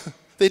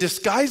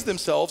disguise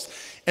themselves,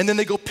 and then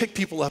they go pick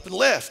people up and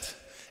Lyft.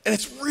 And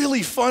it's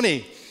really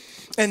funny.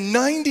 And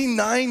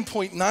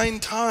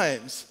 99.9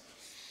 times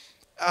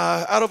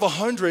out of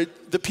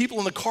 100, the people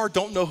in the car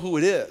don't know who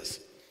it is.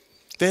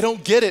 They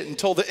don't get it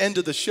until the end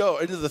of the show,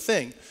 end of the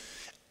thing,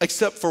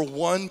 except for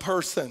one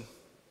person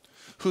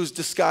whose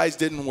disguise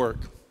didn't work.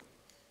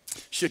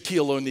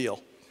 Shaquille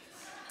O'Neal.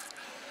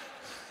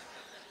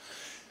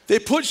 They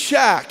put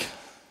Shaq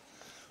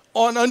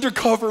on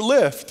Undercover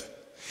Lyft,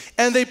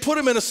 and they put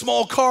him in a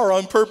small car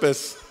on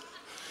purpose.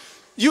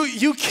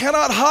 You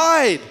cannot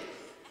hide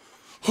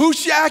who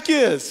Shaq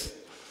is.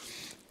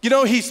 You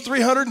know, he's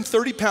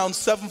 330 pounds,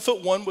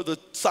 7'1" with a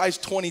size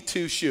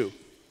 22 shoe.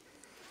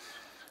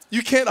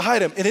 You can't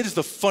hide him, and it is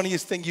the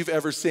funniest thing you've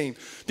ever seen.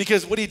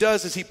 Because what he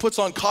does is he puts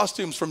on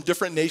costumes from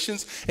different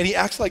nations, and he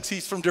acts like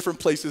he's from different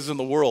places in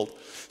the world.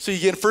 So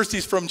first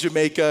he's from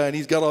Jamaica, and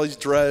he's got all these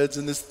dreads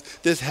and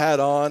this hat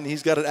on.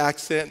 He's got an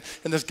accent,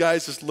 and this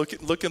guy's just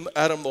looking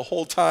at him the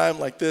whole time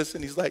like this,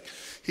 and he's like,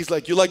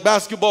 you like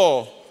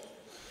basketball?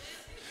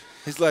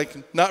 He's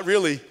like, not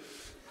really.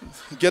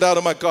 Get out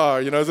of my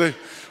car.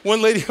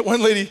 One lady,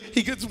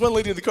 he gets one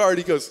lady in the car and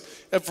he goes,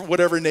 and for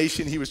whatever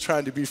nation he was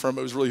trying to be from,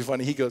 it was really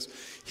funny. He goes,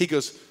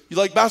 you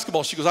like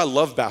basketball? She goes, I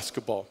love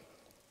basketball.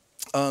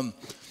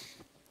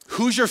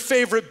 Who's your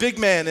favorite big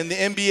man in the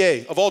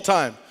NBA of all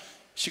time?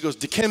 She goes,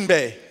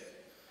 Dikembe.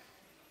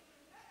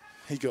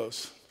 He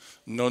goes,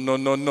 no. No.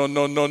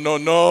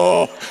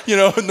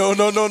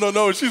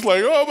 She's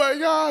like, oh my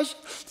gosh,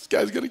 this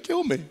guy's gonna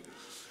kill me.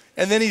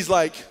 And then he's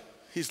like,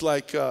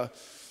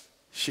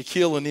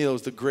 Shaquille O'Neal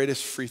is the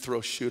greatest free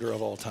throw shooter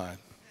of all time.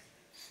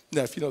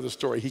 Now, if you know the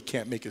story, he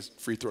can't make a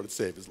free throw to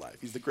save his life.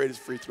 He's the greatest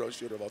free throw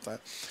shooter of all time.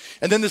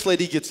 And then this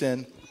lady gets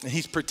in, and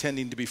he's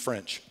pretending to be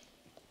French.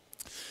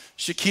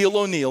 Shaquille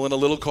O'Neal in a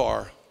little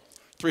car,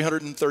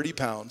 330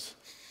 pounds.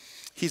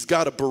 He's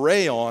got a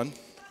beret on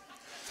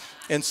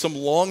and some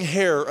long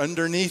hair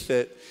underneath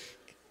it.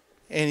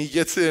 And he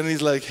gets in and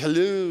he's like,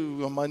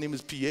 hello, my name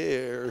is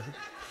Pierre.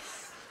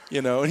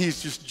 And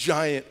he's just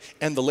giant.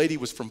 And the lady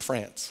was from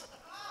France.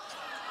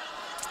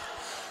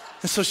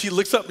 And so she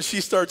looks up and she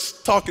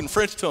starts talking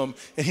French to him.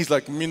 And he's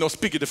like, me no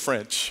speak the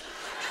French.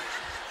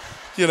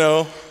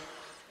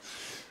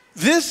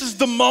 This is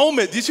the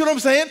moment. Do you see what I'm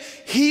saying?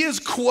 He is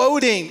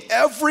quoting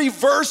every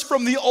verse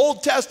from the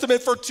Old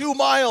Testament for 2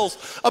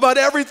 miles about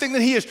everything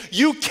that he is.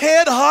 You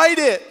can't hide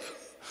it.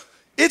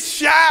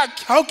 It's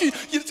Shaq. How can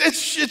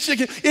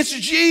it's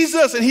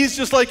Jesus? And he's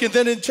just like, and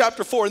then in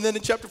chapter 4, and then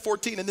in chapter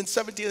 14, and then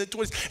 17, and then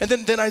 20,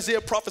 and then Isaiah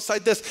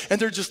prophesied this,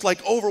 and they're just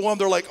like overwhelmed.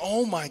 They're like,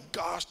 oh my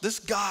gosh, this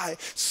guy,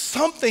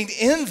 something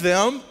in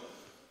them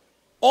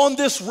on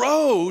this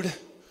road.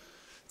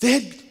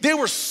 They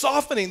were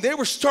softening. They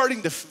were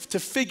starting to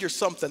figure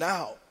something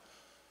out.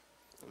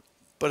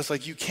 But it's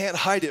like you can't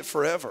hide it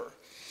forever.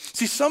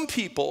 See, some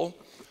people,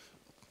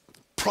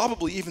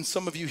 probably even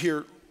some of you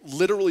here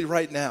literally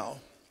right now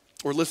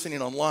or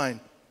listening online,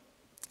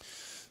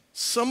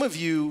 some of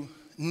you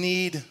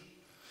need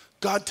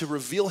God to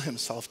reveal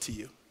himself to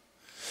you.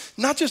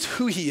 Not just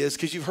who he is,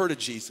 because you've heard of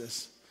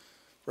Jesus,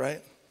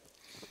 right?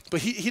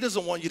 But he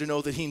doesn't want you to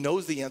know that he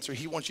knows the answer.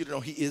 He wants you to know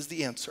he is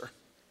the answer.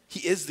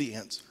 He is the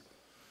answer.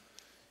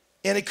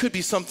 And it could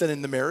be something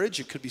in the marriage.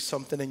 It could be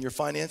something in your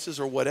finances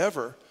or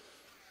whatever.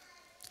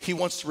 He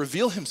wants to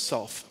reveal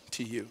himself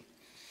to you.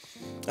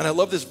 And I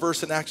love this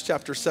verse in Acts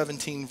chapter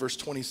 17, verse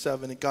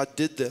 27. And God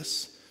did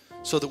this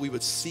so that we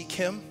would seek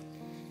him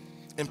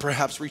and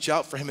perhaps reach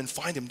out for him and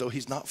find him, though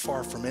he's not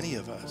far from any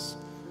of us,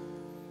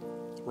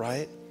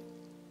 right?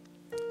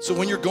 So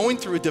when you're going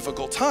through a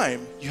difficult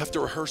time, you have to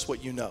rehearse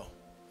what you know.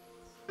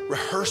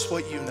 Rehearse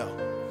what you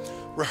know.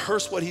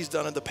 Rehearse what he's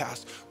done in the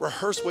past.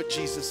 Rehearse what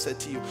Jesus said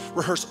to you.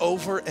 Rehearse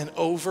over and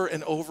over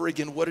and over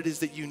again what it is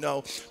that you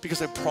know.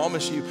 Because I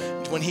promise you,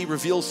 when he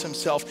reveals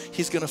himself,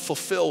 he's going to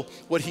fulfill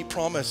what he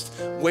promised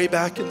way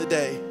back in the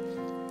day.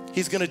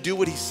 He's going to do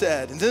what he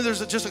said. And then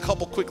there's just a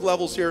couple quick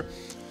levels here.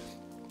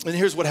 And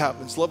here's what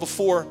happens. Level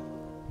 4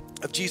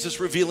 of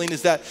Jesus revealing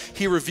is that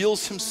he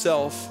reveals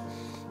himself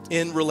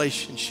in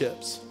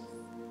relationships.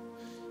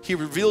 He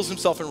reveals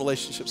himself in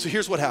relationships. So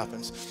here's what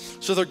happens.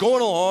 So they're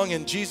going along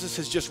and Jesus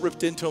has just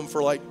ripped into him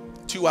for like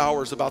 2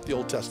 hours about the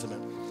Old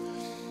Testament.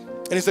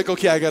 And he's like,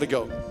 okay, I gotta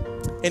go.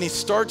 And he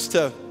starts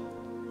to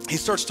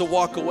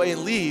walk away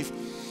and leave.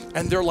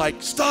 And they're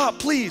like, stop,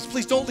 please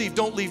don't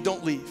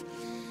leave.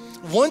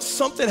 Once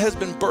something has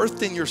been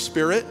birthed in your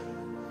spirit,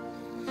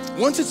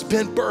 once it's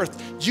been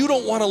birthed, you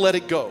don't wanna let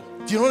it go.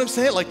 Do you know what I'm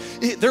saying? Like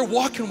they're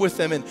walking with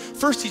him, and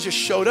first he just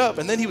showed up,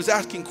 and then he was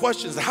asking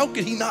questions. How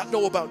could he not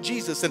know about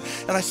Jesus? And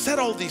I said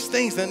all these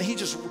things, and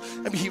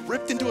he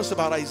ripped into us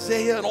about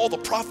Isaiah and all the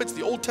prophets,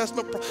 the Old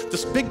Testament,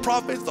 the big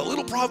prophets, the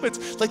little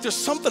prophets. Like there's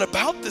something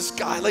about this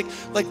guy. Like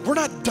we're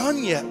not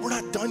done yet. We're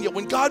not done yet.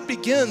 When God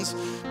begins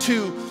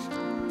to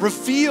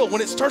reveal, when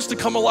it starts to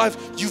come alive,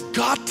 you've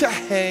got to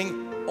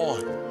hang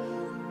on.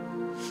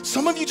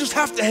 Some of you just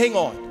have to hang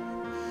on.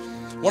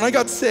 When I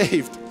got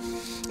saved,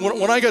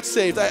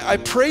 I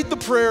prayed the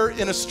prayer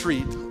in a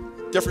street,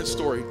 different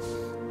story,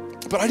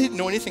 but I didn't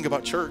know anything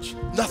about church,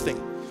 nothing.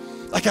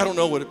 Like I don't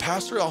know what a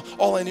pastor,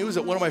 all I knew is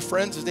that one of my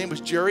friends, his name was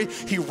Jerry,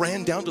 he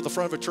ran down to the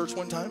front of a church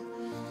one time.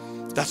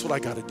 That's what I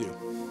gotta do.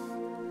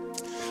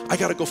 I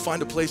gotta go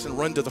find a place and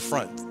run to the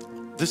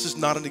front. This is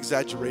not an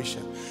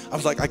exaggeration. I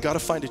was like, I gotta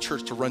find a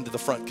church to run to the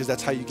front because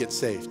that's how you get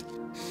saved.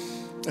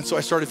 And so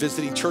I started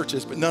visiting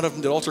churches, but none of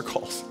them did altar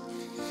calls.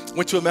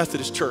 Went to a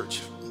Methodist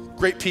church,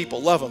 great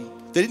people, love them.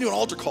 They didn't do an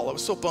altar call. I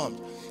was so bummed.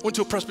 Went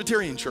to a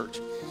Presbyterian church.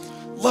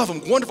 Love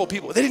them, wonderful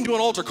people. They didn't do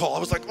an altar call. I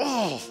was like,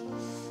 oh,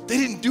 they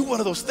didn't do one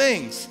of those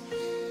things.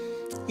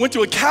 Went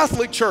to a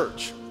Catholic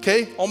church,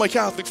 okay? All my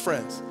Catholic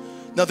friends.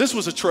 Now this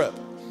was a trip.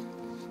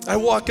 I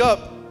walk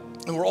up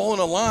and we're all in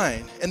a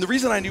line. And the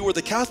reason I knew where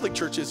the Catholic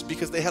church is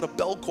because they had a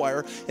bell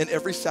choir, and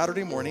every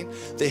Saturday morning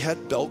they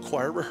had bell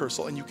choir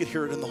rehearsal, and you could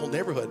hear it in the whole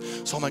neighborhood.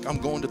 So I'm like, I'm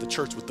going to the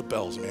church with the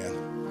bells, man.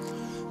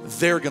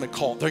 They're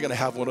gonna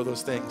have one of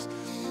those things.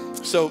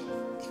 So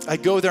I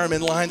go there, I'm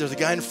in line, there's a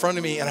guy in front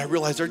of me, and I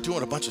realize they're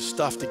doing a bunch of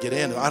stuff to get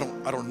in, and I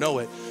don't know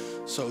it.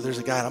 So there's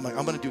a guy, and I'm like,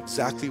 I'm gonna do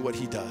exactly what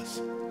he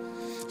does.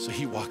 So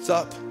he walks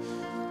up,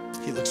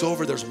 He looks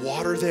over, there's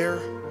water there.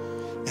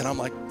 And I'm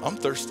like, I'm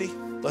thirsty.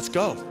 Let's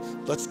go.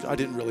 I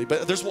didn't really,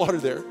 but there's water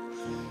there.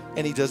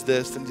 And he does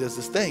this and he does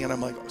this thing. And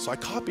I'm like, so I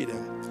copied him.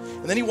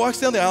 And then he walks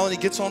down the aisle and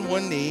he gets on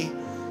one knee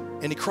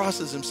and he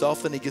crosses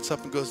himself. Then he gets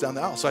up and goes down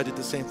the aisle. So I did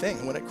the same thing.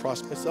 And when I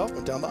crossed myself,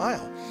 went down the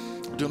aisle.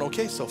 I'm doing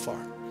okay so far.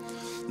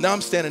 Now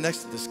I'm standing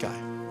next to this guy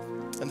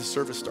and the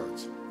service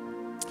starts.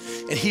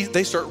 And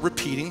they start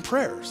repeating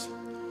prayers,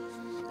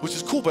 which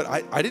is cool, but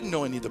I didn't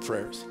know any of the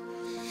prayers.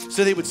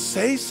 So they would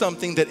say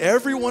something that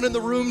everyone in the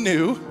room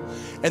knew,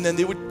 and then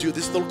they would do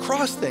this little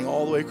cross thing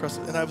all the way across.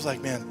 And I was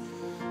like, man,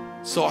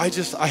 so I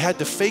had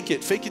to fake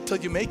it till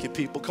you make it,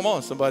 people. Come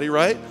on, somebody,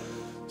 right?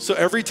 So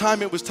every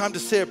time it was time to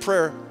say a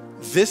prayer,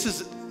 this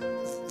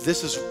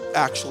is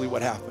actually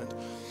what happened.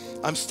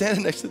 I'm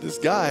standing next to this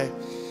guy,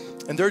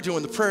 and they're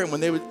doing the prayer,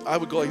 and I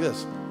would go like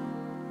this.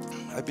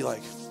 I'd be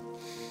like,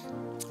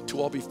 2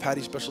 all beef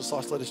patties, special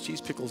sauce, lettuce,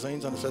 cheese, pickles,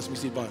 onions on a sesame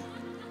seed bun.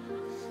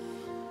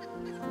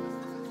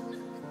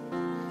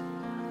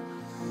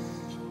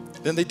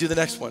 Then they do the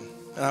next one,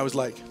 and I was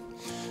like,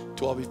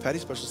 2 all beef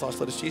patties, special sauce,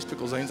 lettuce, cheese,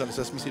 pickles, onions on a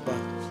sesame seed bun.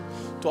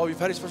 2 all beef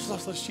patties, special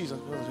sauce, lettuce, cheese on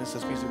a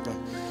sesame seed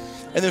bun.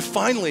 And then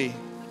finally,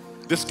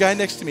 this guy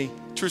next to me,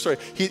 true story,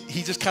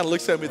 he just kind of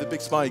looks at me with a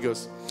big smile. He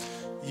goes,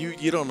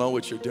 you don't know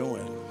what you're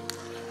doing.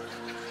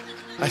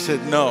 I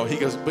said, no. He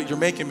goes, but you're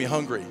making me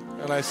hungry.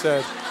 And I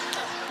said,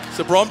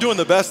 bro, I'm doing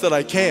the best that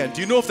I can. Do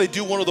you know if they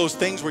do one of those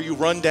things where you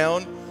run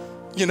down,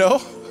 you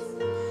know?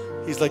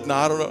 He's like, no,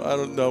 I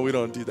don't know. We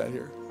don't do that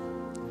here.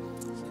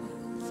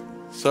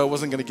 So I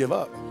wasn't going to give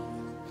up.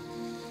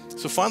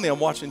 So finally, I'm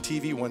watching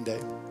TV one day,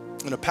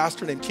 and a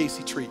pastor named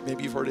Casey Treat,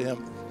 maybe you've heard of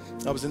him.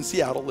 I was in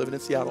Seattle, living in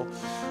Seattle.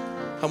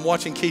 I'm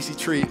watching Casey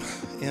Treat,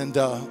 and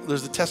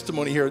there's a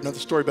testimony here, another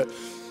story, but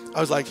I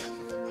was like,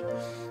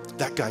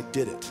 that guy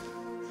did it.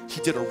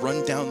 He did a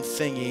rundown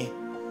thingy.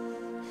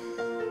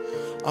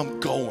 I'm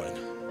going.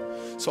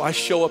 So I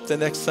show up the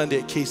next Sunday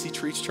at Casey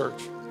Treat's church.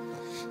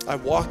 I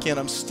walk in,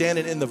 I'm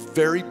standing in the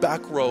very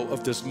back row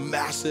of this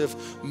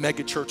massive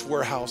mega church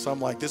warehouse.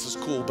 I'm like, this is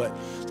cool, but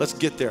let's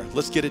get there.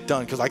 Let's get it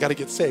done because I got to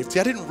get saved.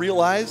 See, I didn't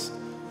realize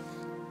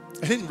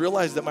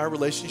that my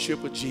relationship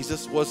with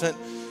Jesus wasn't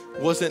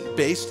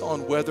based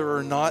on whether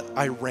or not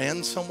I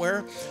ran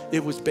somewhere.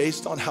 It was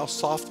based on how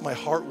soft my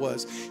heart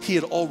was. He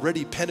had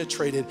already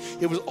penetrated.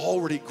 It was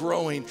already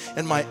growing.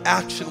 And my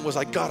action was,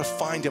 I gotta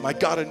find him. I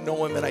gotta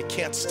know him, and I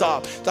can't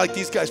stop. Like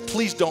these guys,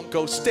 please don't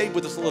go. Stay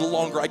with us a little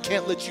longer. I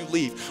can't let you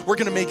leave. We're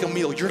gonna make a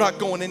meal. You're not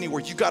going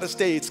anywhere. You gotta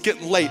stay. It's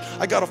getting late.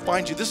 I gotta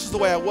find you. This is the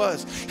way I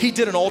was. He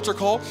did an altar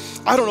call.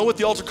 I don't know what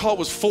the altar call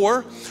was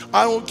for.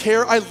 I don't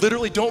care. I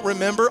literally don't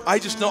remember. I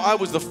just know I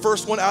was the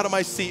first one out of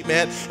my seat,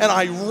 man. And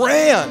I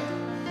ran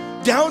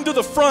down to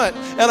the front,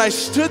 and I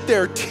stood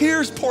there,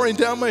 tears pouring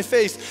down my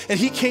face, and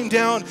he came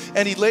down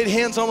and he laid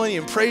hands on me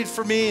and prayed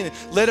for me and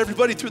led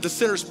everybody through the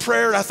sinner's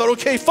prayer, and I thought,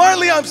 okay,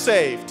 finally I'm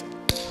saved.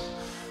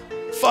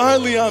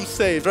 Finally I'm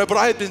saved, right? But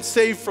I had been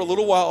saved for a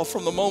little while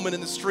from the moment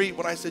in the street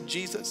when I said,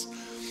 Jesus,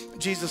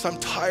 I'm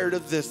tired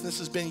of this. This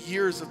has been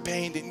years of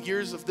pain and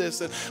years of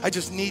this, and I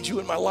just need you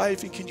in my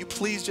life, and can you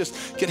please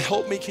can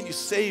help me? Can you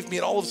save me?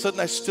 And all of a sudden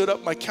I stood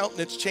up, my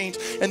countenance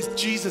changed, and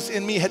Jesus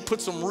in me had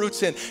put some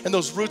roots in, and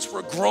those roots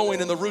were growing,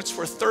 and the roots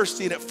were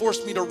thirsty, and it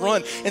forced me to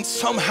run. And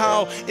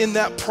somehow in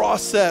that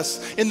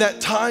process, in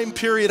that time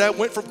period, I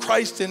went from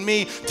Christ in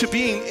me to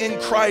being in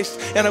Christ,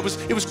 and it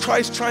was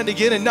Christ trying to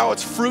get in, now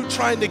it's fruit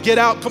trying to get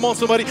out. Come on,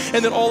 somebody.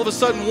 And then all of a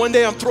sudden, one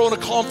day I'm throwing a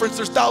conference,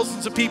 there's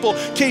thousands of people,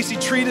 Casey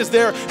Treat is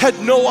there, had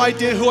no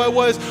idea who I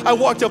was. I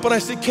walked up and I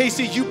said,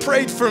 Casey, you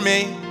prayed for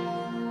me.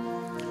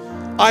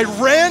 I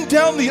ran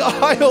down the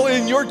aisle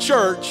in your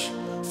church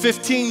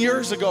 15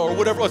 years ago or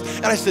whatever it was.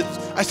 And I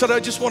said,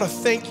 I just want to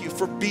thank you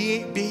for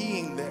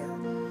being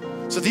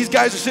there. So these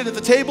guys are sitting at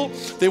the table.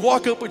 They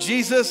walk up with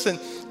Jesus, and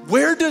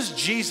where does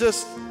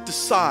Jesus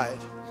decide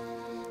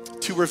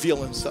to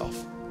reveal himself?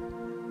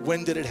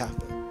 When did it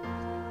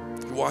happen?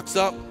 He walks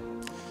up.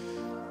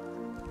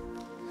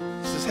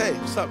 He says, hey,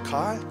 what's up,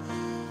 Kai?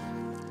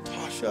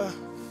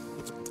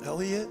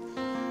 Elliot,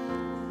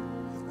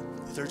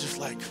 they're just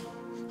like,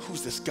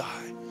 who's this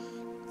guy?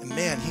 And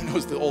man, he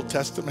knows the Old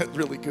Testament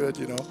really good,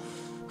 you know.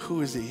 Who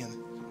is he?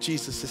 And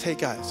Jesus says, hey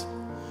guys,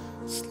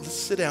 let's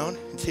sit down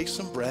and take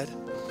some bread.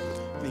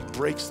 And he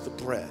breaks the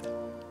bread.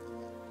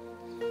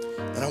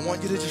 And I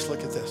want you to just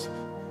look at this.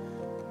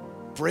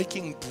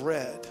 Breaking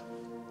bread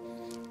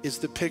is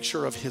the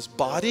picture of his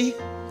body,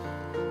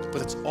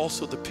 but it's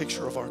also the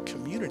picture of our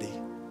community.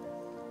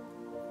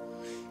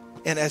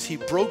 And as he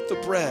broke the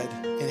bread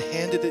and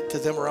handed it to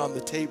them around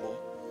the table,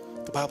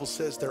 the Bible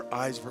says their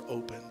eyes were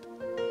opened.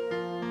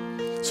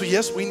 So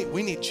yes, we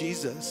need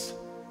Jesus,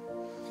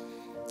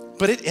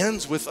 but it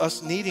ends with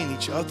us needing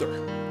each other.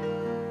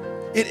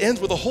 it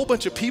ends with a whole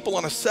bunch of people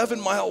on a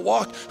 7-mile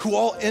walk who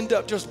all end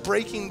up just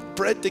breaking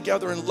bread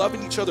together and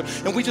loving each other.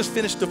 And we just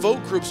finished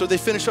devote groups, so they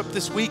finish up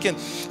this week, and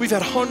we've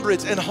had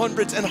hundreds and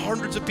hundreds and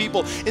hundreds of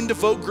people in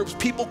devote groups,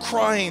 people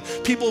crying,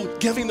 people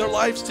giving their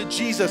lives to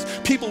Jesus,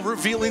 people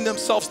revealing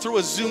themselves through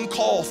a Zoom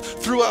call,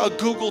 through a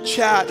Google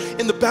chat,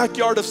 in the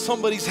backyard of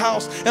somebody's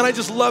house. And I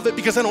just love it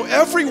because I know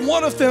every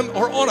one of them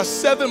are on a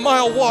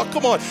 7-mile walk.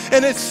 Come on.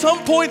 And at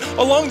some point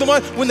along the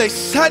line, when they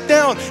sat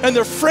down and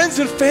their friends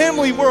and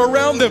family were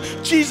around them,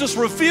 Jesus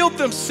revealed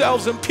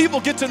themselves, and people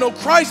get to know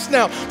Christ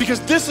now because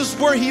this is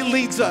where he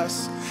leads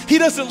us. He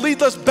doesn't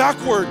lead us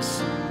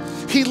backwards.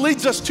 He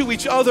leads us to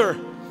each other.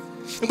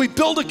 And we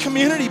build a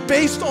community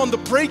based on the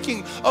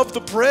breaking of the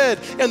bread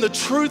and the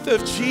truth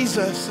of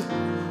Jesus.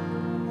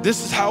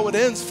 This is how it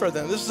ends for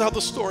them. This is how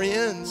the story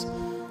ends.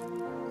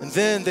 And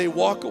then they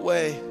walk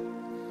away,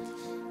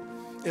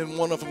 and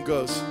one of them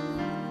goes,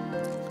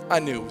 I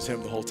knew it was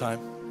him the whole time.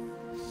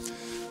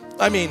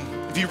 I mean,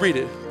 if you read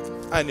it,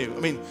 I knew. I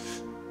mean,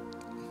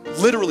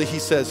 literally he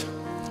says,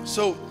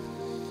 I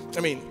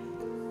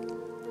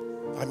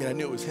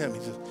knew it was him. He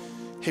says,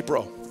 hey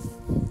bro,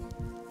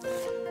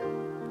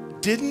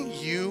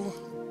 didn't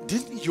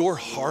your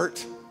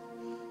heart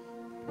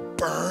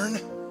burn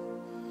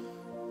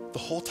the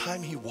whole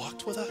time he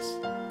walked with us?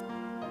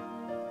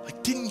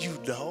 Like, didn't you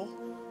know?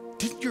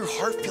 Didn't your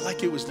heart feel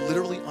like it was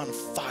literally on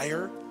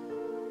fire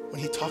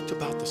when he talked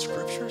about the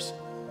scriptures?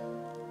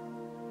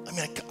 I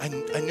mean,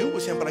 I knew it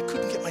was him, but I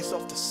couldn't get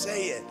myself to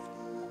say it.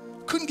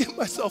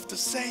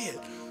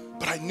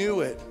 But I knew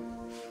it.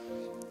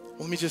 Well,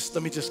 let me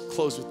just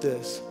close with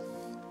this.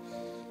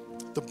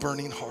 The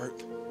burning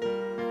heart.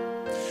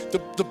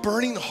 The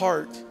burning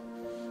heart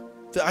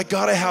that I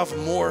gotta have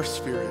more,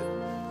 Spirit.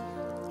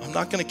 I'm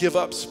not gonna give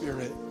up,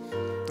 Spirit.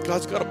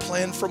 God's got a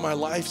plan for my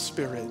life,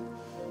 Spirit.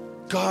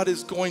 God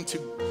is going to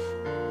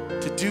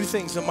do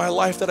things in my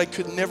life that I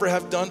could never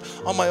have done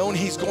on my own.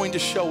 He's going to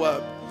show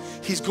up.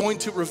 He's going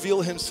to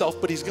reveal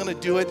himself, but he's going to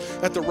do it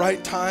at the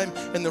right time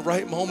and the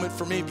right moment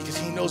for me because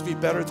he knows me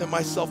better than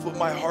myself, but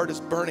my heart is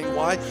burning.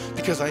 Why?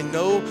 Because I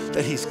know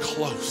that he's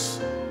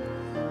close.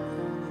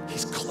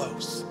 He's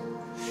close.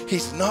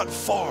 He's not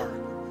far.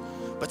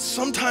 But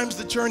sometimes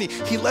the journey,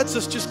 he lets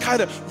us just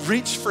kind of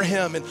reach for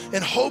him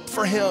and hope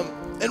for him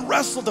and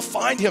wrestle to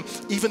find him,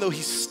 even though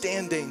he's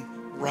standing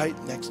right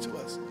next to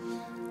us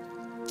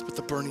with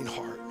the burning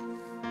heart.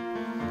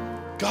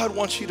 God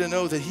wants you to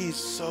know that he's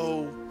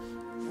so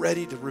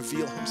ready to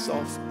reveal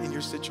himself in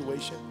your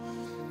situation.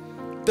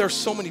 There are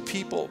so many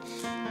people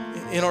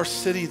in our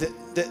city that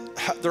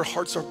their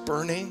hearts are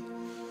burning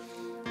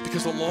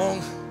because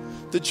along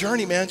the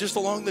journey, man, just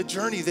along the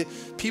journey, that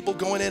people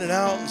going in and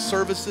out and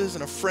services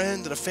and a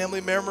friend and a family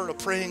member and a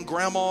praying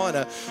grandma and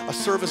a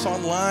service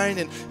online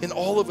and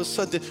all of a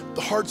sudden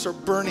the hearts are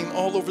burning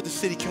all over the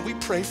city. Can we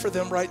pray for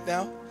them right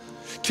now?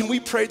 Can we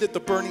pray that the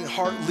burning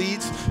heart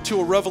leads to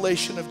a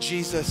revelation of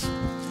Jesus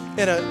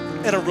and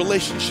a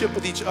relationship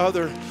with each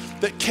other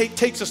that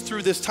takes us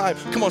through this time?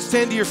 Come on,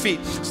 stand to your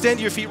feet. Stand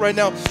to your feet right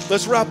now.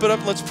 Let's wrap it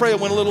up. Let's pray. I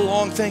went a little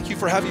long. Thank you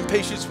for having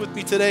patience with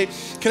me today.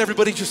 Can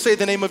everybody just say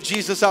the name of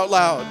Jesus out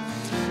loud?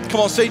 Come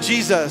on, say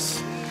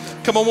Jesus.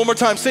 Come on, one more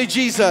time. Say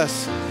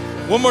Jesus.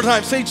 One more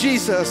time. Say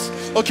Jesus.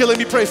 Okay, let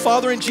me pray.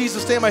 Father, in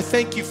Jesus' name, I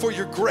thank you for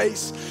your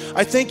grace.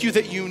 I thank you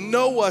that you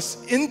know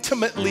us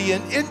intimately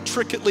and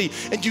intricately,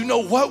 and you know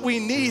what we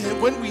need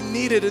and when we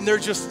need it. And there are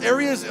just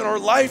areas in our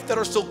life that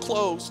are still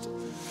closed.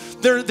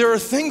 There are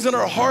things in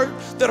our heart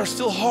that are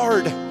still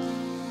hard.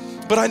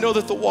 But I know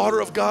that the water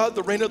of God,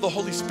 the rain of the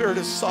Holy Spirit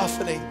is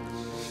softening.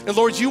 And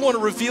Lord, you want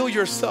to reveal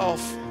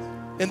yourself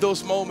in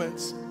those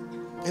moments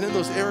and in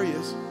those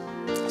areas.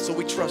 So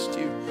we trust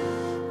you.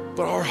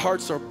 But our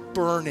hearts are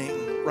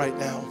burning right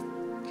now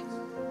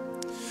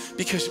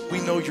because we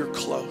know you're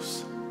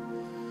close.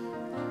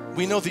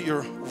 We know that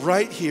you're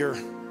right here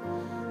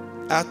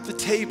at the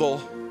table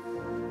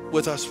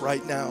with us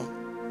right now.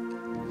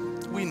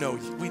 We know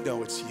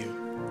it's you.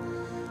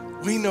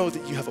 We know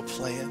that you have a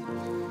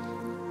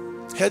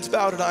plan. Heads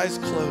bowed and eyes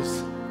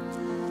closed.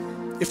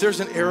 If there's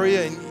an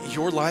area in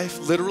your life,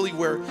 literally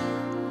where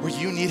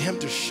you need him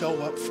to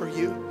show up for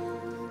you,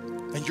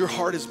 and your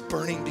heart is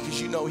burning because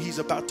you know he's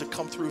about to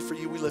come through for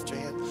you, we lift your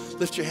hand.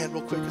 Lift your hand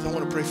real quick because I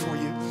want to pray for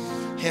you.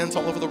 Hands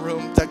all over the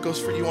room. That goes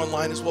for you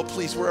online as well.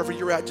 Please, wherever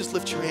you're at, just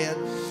lift your hand.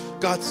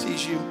 God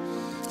sees you.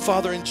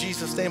 Father, in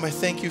Jesus' name, I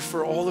thank you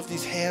for all of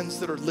these hands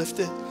that are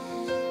lifted.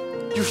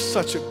 You're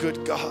such a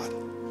good God.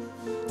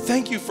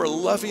 Thank you for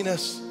loving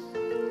us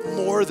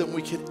more than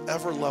we could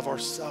ever love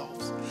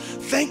ourselves.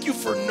 Thank you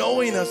for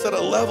knowing us at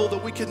a level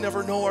that we could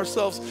never know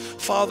ourselves.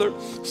 Father,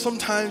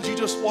 sometimes you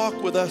just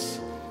walk with us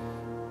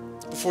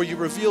before you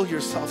reveal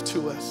yourself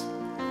to us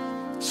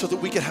so that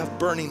we can have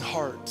burning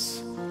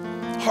hearts,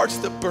 hearts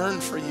that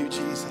burn for you,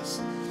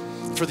 Jesus.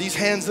 For these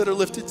hands that are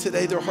lifted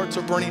today, their hearts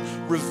are burning.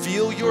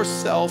 Reveal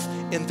yourself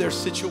in their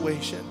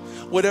situation.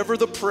 Whatever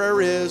the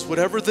prayer is,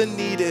 whatever the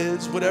need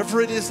is,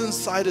 whatever it is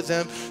inside of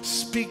them,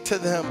 speak to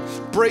them,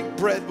 break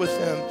bread with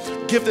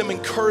them, give them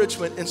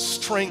encouragement and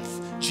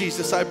strength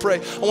Jesus, I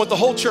pray. I want the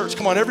whole church,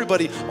 come on,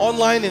 everybody,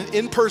 online and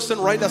in person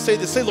right now, say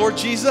this. Say, Lord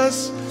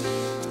Jesus,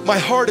 my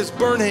heart is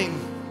burning.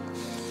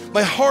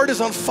 My heart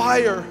is on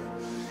fire.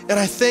 And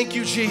I thank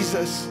you,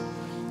 Jesus,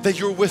 that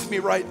you're with me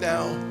right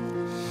now.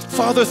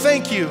 Father,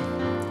 thank you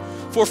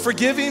for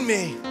forgiving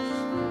me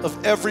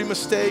of every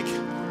mistake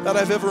that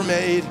I've ever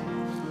made.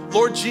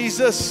 Lord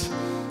Jesus,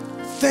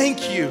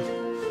 thank you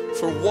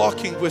for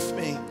walking with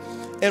me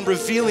and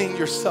revealing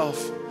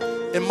yourself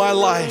in my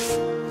life.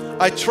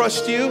 I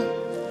trust you.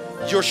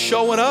 You're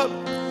showing up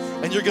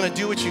and you're gonna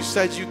do what you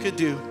said you could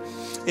do.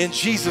 In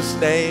Jesus'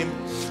 name.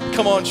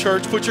 Come on,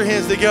 church, put your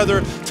hands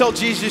together. Tell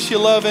Jesus you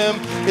love him.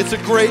 It's a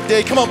great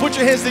day. Come on, put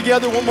your hands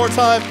together one more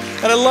time.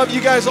 And I love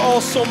you guys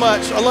all so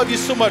much. I love you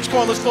so much. Come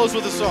on, let's close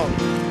with a song.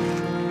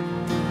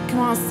 Come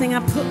on, sing, I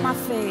put my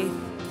faith